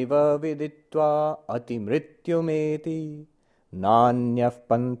Tameva Viditva Ati Mrityumeti Nanyaf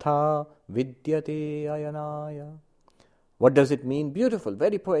Pantha Vidyate Ayanaya. What does it mean? Beautiful,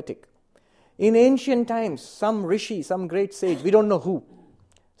 very poetic. In ancient times, some rishi, some great sage, we don't know who,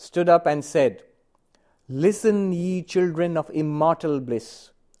 stood up and said, Listen, ye children of immortal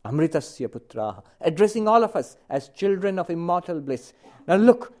bliss, Amritasya Putraha, addressing all of us as children of immortal bliss. Now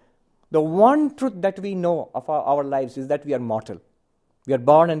look, the one truth that we know of our lives is that we are mortal. We are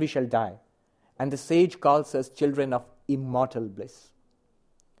born and we shall die. And the sage calls us children of immortal bliss.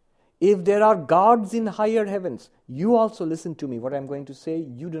 If there are gods in higher heavens, you also listen to me. What I'm going to say,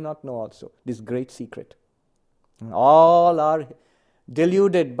 you do not know also. This great secret. And all are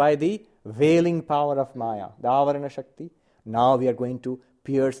deluded by the veiling power of Maya, the Avarana Shakti. Now we are going to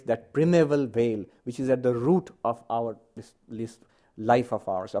pierce that primeval veil, which is at the root of this life of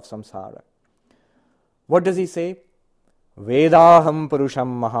ours, of samsara. What does he say? Vedaham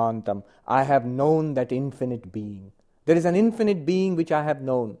Purusham Mahantam. I have known that infinite being. There is an infinite being which I have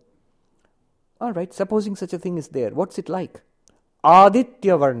known. All right, supposing such a thing is there, what's it like?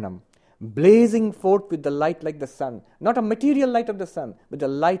 Aditya Varnam, blazing forth with the light like the sun. Not a material light of the sun, but the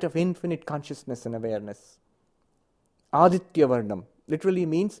light of infinite consciousness and awareness. Aditya Varnam literally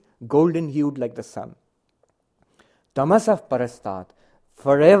means golden hued like the sun. Tamasah Parastat,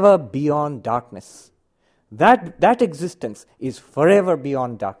 forever beyond darkness. That existence is forever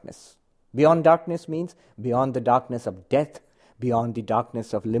beyond darkness. Beyond darkness means beyond the darkness of death, beyond the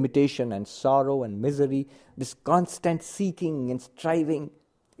darkness of limitation and sorrow and misery, this constant seeking and striving,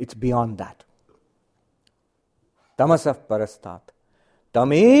 it's beyond that. Tamasah Parastat.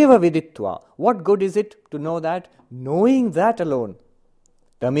 Tameva Viditva. What good is it to know that? Knowing that alone.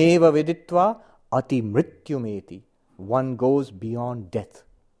 Tameva Viditva Ati Mrityumeti. One goes beyond death.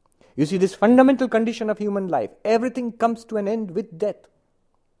 You see, this fundamental condition of human life, everything comes to an end with death.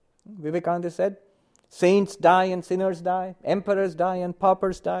 Vivekananda said, saints die and sinners die, emperors die and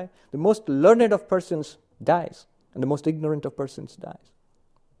paupers die. The most learned of persons dies, and the most ignorant of persons dies.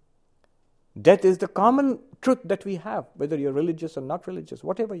 Death is the common truth that we have, whether you're religious or not religious,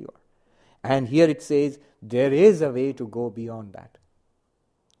 whatever you are. And here it says, there is a way to go beyond that.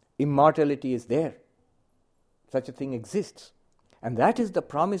 Immortality is there. Such a thing exists. And that is the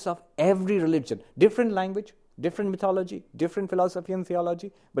promise of every religion. Different language, different mythology, different philosophy and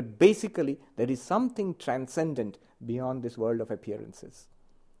theology, but basically there is something transcendent beyond this world of appearances.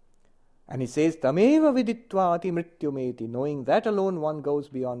 And he says, Tameva viditva ati mrityumeti, knowing that alone one goes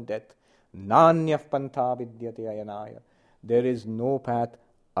beyond death. Nanyaf pantha vidyate ayanaya. There is no path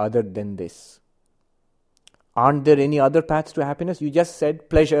other than this. Aren't there any other paths to happiness? You just said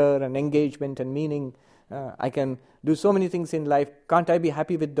pleasure and engagement and meaning. I can do so many things in life. Can't I be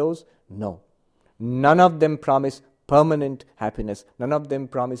happy with those? No. None of them promise permanent happiness. None of them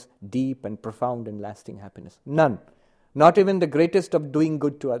promise deep and profound and lasting happiness. None. Not even the greatest of doing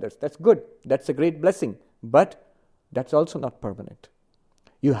good to others. That's good. That's a great blessing. But that's also not permanent.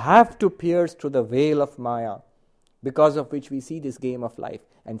 You have to pierce through the veil of Maya, because of which we see this game of life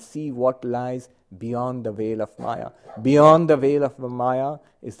and see what lies beyond the veil of Maya. Beyond the veil of Maya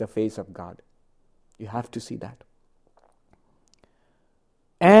is the face of God. You have to see that.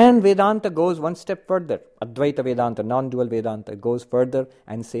 And Vedanta goes one step further. Advaita Vedanta, non-dual Vedanta, goes further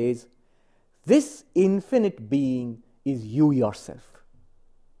and says, this infinite being is you yourself.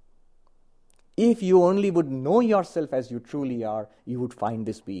 If you only would know yourself as you truly are, you would find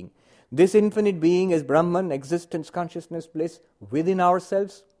this being. This infinite being is Brahman, existence, consciousness, bliss, within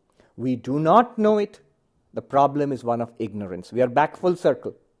ourselves. We do not know it. The problem is one of ignorance. We are back full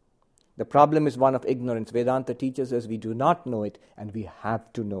circle. The problem is one of ignorance. Vedanta teaches us we do not know it and we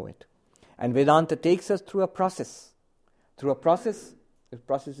have to know it. And Vedanta takes us through a process. Through a process, the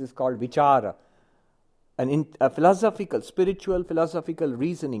process is called vichara, a philosophical, spiritual, philosophical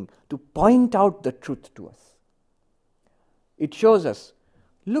reasoning to point out the truth to us. It shows us,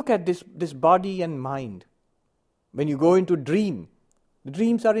 look at this body and mind. When you go into dream, the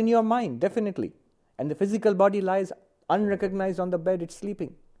dreams are in your mind, definitely. And the physical body lies unrecognized on the bed, it's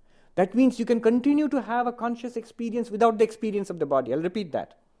sleeping. That means you can continue to have a conscious experience without the experience of the body. I'll repeat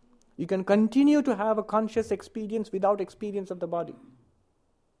that. You can continue to have a conscious experience without experience of the body.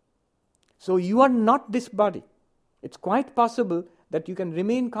 So you are not this body. It's quite possible that you can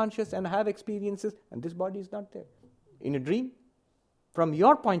remain conscious and have experiences and this body is not there. In a dream, from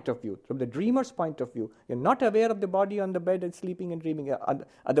your point of view, from the dreamer's point of view, you're not aware of the body on the bed and sleeping and dreaming.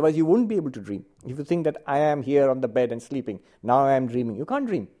 Otherwise you wouldn't be able to dream. If you think that I am here on the bed and sleeping, now I am dreaming, you can't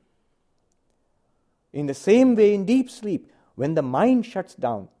dream. In the same way, in deep sleep, when the mind shuts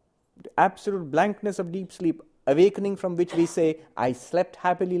down, the absolute blankness of deep sleep, awakening from which we say, I slept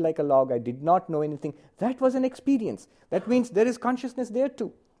happily like a log, I did not know anything, that was an experience. That means there is consciousness there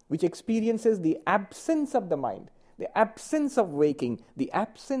too, which experiences the absence of the mind, the absence of waking, the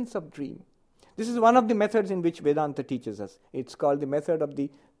absence of dream. This is one of the methods in which Vedanta teaches us. It's called the method of the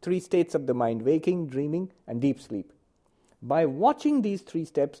 3 states of the mind, waking, dreaming, and deep sleep. By watching these 3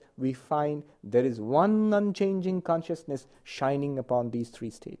 steps, we find there is one unchanging consciousness shining upon these 3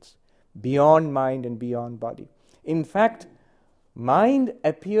 states, beyond mind and beyond body. In fact, mind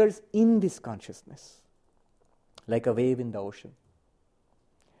appears in this consciousness, like a wave in the ocean.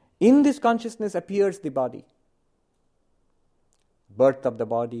 In this consciousness appears the body. Birth of the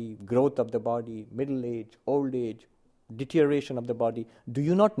body, growth of the body, middle age, old age, deterioration of the body. Do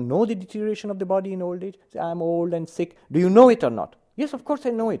you not know the deterioration of the body in old age? Say, I'm old and sick. Do you know it or not? Yes, of course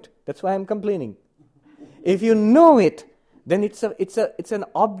I know it. That's why I'm complaining. If you know it, then it's an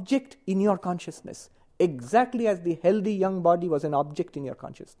object in your consciousness. Exactly as the healthy young body was an object in your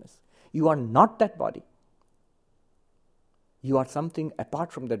consciousness. You are not that body. You are something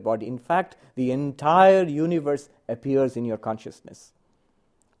apart from that body. In fact, the entire universe appears in your consciousness.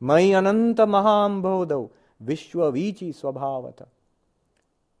 Mai ananta maham bodho vishwa vichi swabhavata.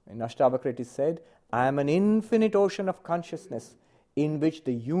 In Ashtavakra it is said, I am an infinite ocean of consciousness in which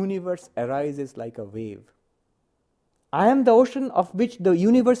the universe arises like a wave. I am the ocean of which the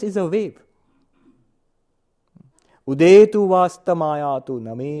universe is a wave. Udetu vastamayatu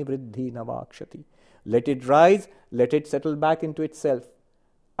name vriddhi navakshati. Let it rise, let it settle back into itself.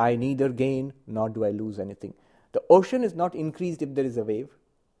 I neither gain nor do I lose anything. The ocean is not increased if there is a wave.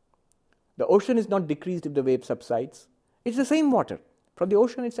 The ocean is not decreased if the wave subsides. It's the same water. From the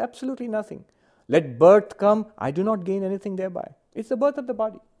ocean it's absolutely nothing. Let birth come, I do not gain anything thereby. It's the birth of the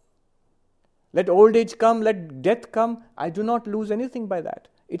body. Let old age come, let death come, I do not lose anything by that.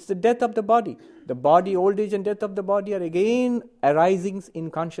 It's the death of the body. The body, old age and death of the body are again arisings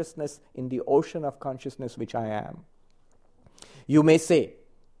in consciousness, in the ocean of consciousness which I am. You may say,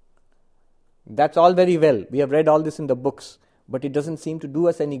 that's all very well. We have read all this in the books, but it doesn't seem to do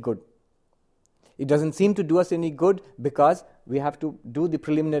us any good. It doesn't seem to do us any good because we have to do the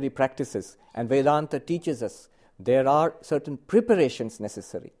preliminary practices. And Vedanta teaches us there are certain preparations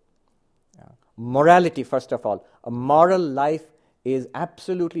necessary. Morality, first of all. A moral life is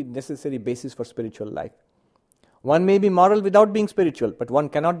absolutely necessary basis for spiritual life. One may be moral without being spiritual, but one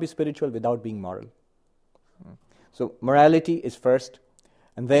cannot be spiritual without being moral. So morality is first,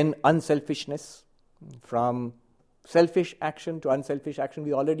 and then unselfishness. From selfish action to unselfish action,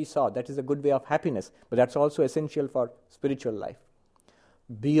 we already saw that is a good way of happiness, but that's also essential for spiritual life.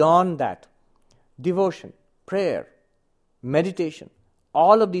 Beyond that, devotion, prayer, meditation,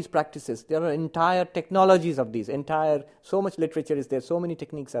 all of these practices, there are entire technologies of these, so much literature is there, so many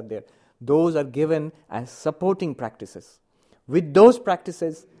techniques are there. Those are given as supporting practices. With those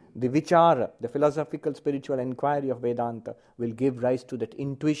practices, the vichara, the philosophical spiritual inquiry of Vedanta, will give rise to that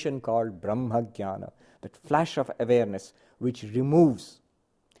intuition called Brahma Jnana, that flash of awareness which removes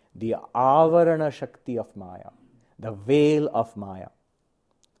the avarana shakti of Maya, the veil of Maya.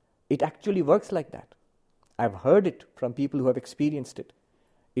 It actually works like that. I've heard it from people who have experienced it.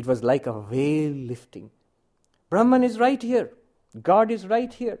 It was like a veil lifting. Brahman is right here. God is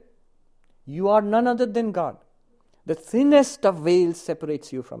right here. You are none other than God. The thinnest of veils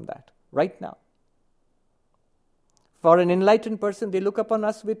separates you from that, right now. For an enlightened person, they look upon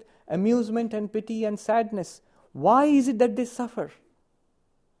us with amusement and pity and sadness. Why is it that they suffer?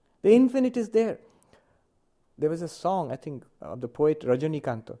 The infinite is there. There was a song, I think, of the poet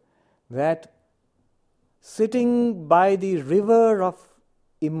Rajanikanth, that sitting by the river of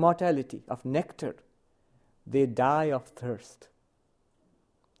immortality, of nectar, they die of thirst.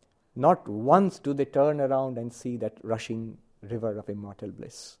 Not once do they turn around and see that rushing river of immortal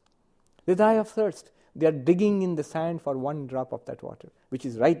bliss. They die of thirst. They are digging in the sand for one drop of that water, which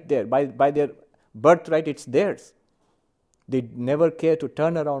is right there. By their birthright, it's theirs. They never care to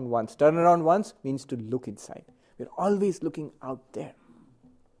turn around once. Turn around once means to look inside. We're always looking out there.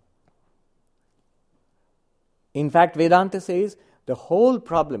 In fact, Vedanta says the whole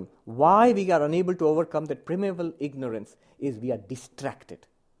problem, why we are unable to overcome that primeval ignorance, is we are distracted.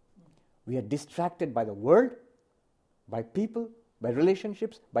 We are distracted by the world, by people, by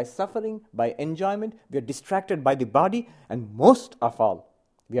relationships, by suffering, by enjoyment. We are distracted by the body, and most of all,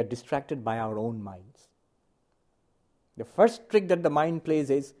 we are distracted by our own minds. The first trick that the mind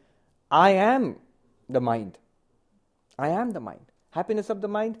plays is, I am the mind. I am the mind. Happiness of the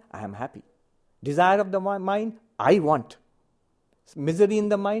mind, I am happy. Desire of the mind, I want. Misery in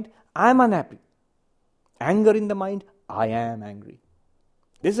the mind, I am unhappy. Anger in the mind, I am angry.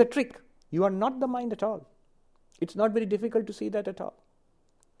 This is a trick. You are not the mind at all. It's not very difficult to see that at all.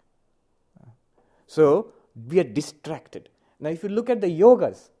 So, we are distracted. Now, if you look at the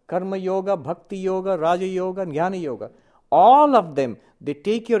yogas, Karma Yoga, Bhakti Yoga, Raja Yoga, and Jnana Yoga, all of them, they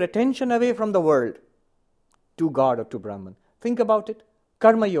take your attention away from the world to God or to Brahman. Think about it.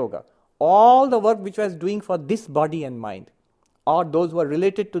 Karma Yoga, all the work which I was doing for this body and mind, or those who are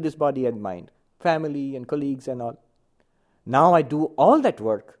related to this body and mind, family and colleagues and all. Now I do all that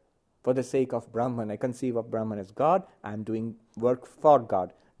work for the sake of Brahman. I conceive of Brahman as God. I am doing work for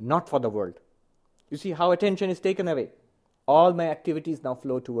God, not for the world. You see how attention is taken away. All my activities now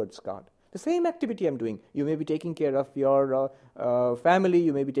flow towards God. The same activity I'm doing. You may be taking care of your family,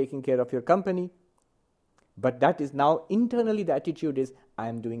 you may be taking care of your company, but that is now internally the attitude is, I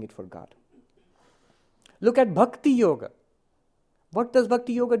am doing it for God. Look at Bhakti Yoga. What does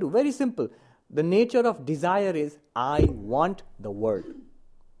Bhakti Yoga do? Very simple. The nature of desire is, I want the world.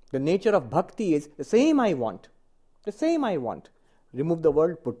 The nature of bhakti is, the same I want. The same I want. Remove the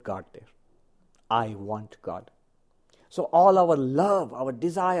world, put God there. I want God. So all our love, our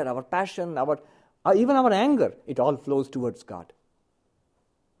desire, our passion, even our anger, it all flows towards God.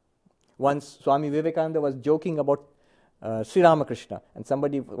 Once Swami Vivekananda was joking about Sri Ramakrishna, and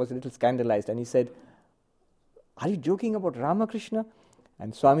somebody was a little scandalized, and he said, are you joking about Ramakrishna?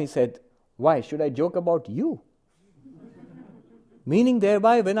 And Swami said, why should I joke about you? Meaning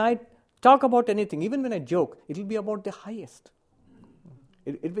thereby, when I talk about anything, even when I joke, it will be about the highest.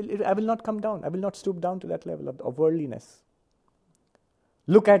 I will not come down. I will not stoop down to that level of worldliness.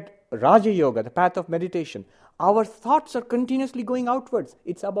 Look at Raja Yoga, the path of meditation. Our thoughts are continuously going outwards.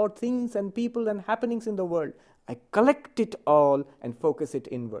 It's about things and people and happenings in the world. I collect it all and focus it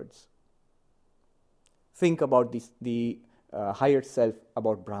inwards. Think about the higher self,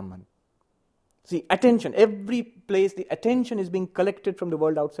 about Brahman. See, attention, every place the attention is being collected from the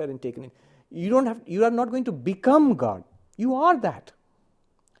world outside and taken in. You are not going to become God. You are that.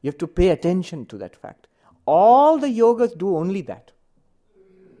 You have to pay attention to that fact. All the yogas do only that.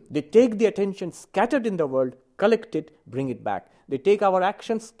 They take the attention scattered in the world, collect it, bring it back. They take our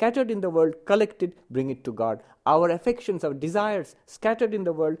actions scattered in the world, collect it, bring it to God. Our affections, our desires scattered in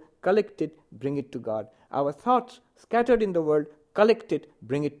the world, collect it, bring it to God. Our thoughts scattered in the world, collect it,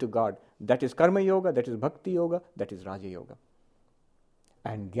 bring it to God. That is Karma Yoga, that is Bhakti Yoga, that is Raja Yoga.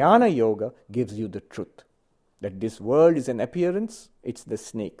 And Jnana Yoga gives you the truth, that this world is an appearance, it's the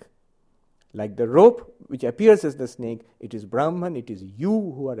snake. Like the rope which appears as the snake, it is Brahman, it is you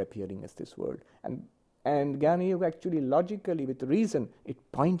who are appearing as this world. And Jnana Yoga actually logically, with reason, it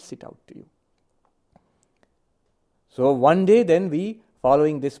points it out to you. So one day then we,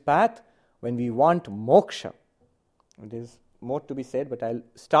 following this path, when we want moksha, there's more to be said, but I'll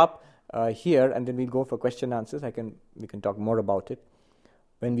stop here and then we'll go for question answers. We can talk more about it.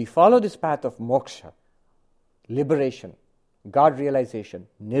 When we follow this path of moksha, liberation, God realization,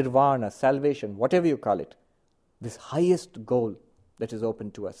 nirvana, salvation, whatever you call it, this highest goal that is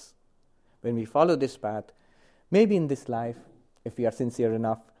open to us. When we follow this path, maybe in this life, if we are sincere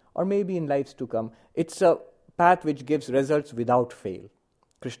enough, or maybe in lives to come, it's a path which gives results without fail.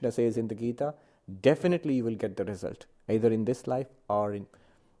 Krishna says in the Gita, definitely you will get the result, either in this life or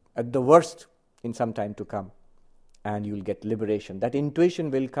at the worst in some time to come, and you will get liberation. That intuition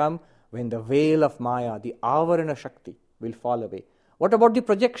will come when the veil of Maya, the Avarana Shakti, will fall away. What about the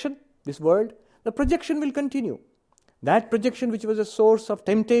projection, this world? The projection will continue. That projection which was a source of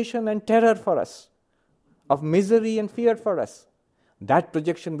temptation and terror for us, of misery and fear for us, that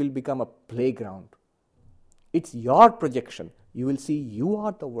projection will become a playground. It's your projection. You will see you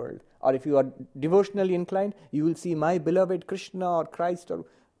are the world. Or if you are devotionally inclined, you will see my beloved Krishna or Christ. Or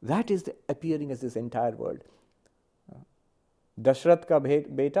that is appearing as this entire world. Dashrath ka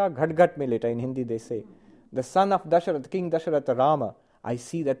beta ghat ghat mein leta, in Hindi they say. The son of Dashrath, King Dashrath, Rama, I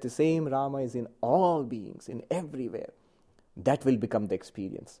see that the same Rama is in all beings, in everywhere. That will become the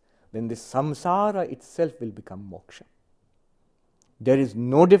experience. Then the samsara itself will become moksha. There is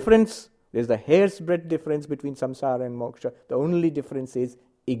no difference There's a hair's breadth difference between samsara and moksha. The only difference is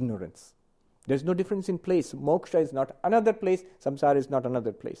ignorance. There's no difference in place. Moksha is not another place, samsara is not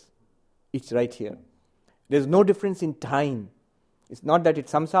another place. It's right here. There's no difference in time. It's not that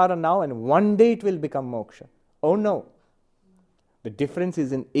it's samsara now and one day it will become moksha. Oh no. The difference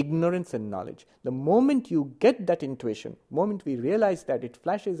is in ignorance and knowledge. The moment you get that intuition, moment we realize that it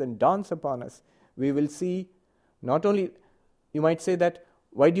flashes and dawns upon us, we will see not only, you might say that,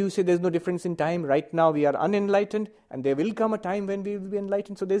 why do you say there's no difference in time? Right now we are unenlightened and there will come a time when we will be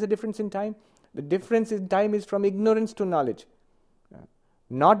enlightened. So there's a difference in time. The difference in time is from ignorance to knowledge.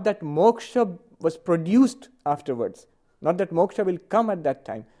 Not that moksha was produced afterwards. Not that moksha will come at that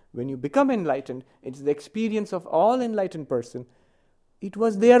time. When you become enlightened, it's the experience of all enlightened person. It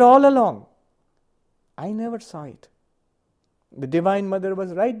was there all along. I never saw it. The Divine Mother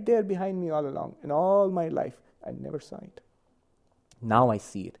was right there behind me all along. In all my life, I never saw it. Now I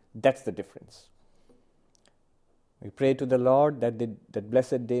see it. That's the difference. We pray to the Lord that that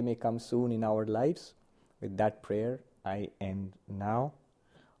blessed day may come soon in our lives. With that prayer, I end now.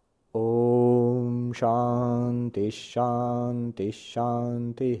 Om Shanti Shanti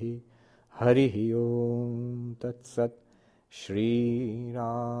Shanti Harihi Om Tat Sat Shri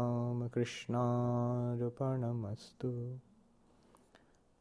Ram Krishna Arpanamastu.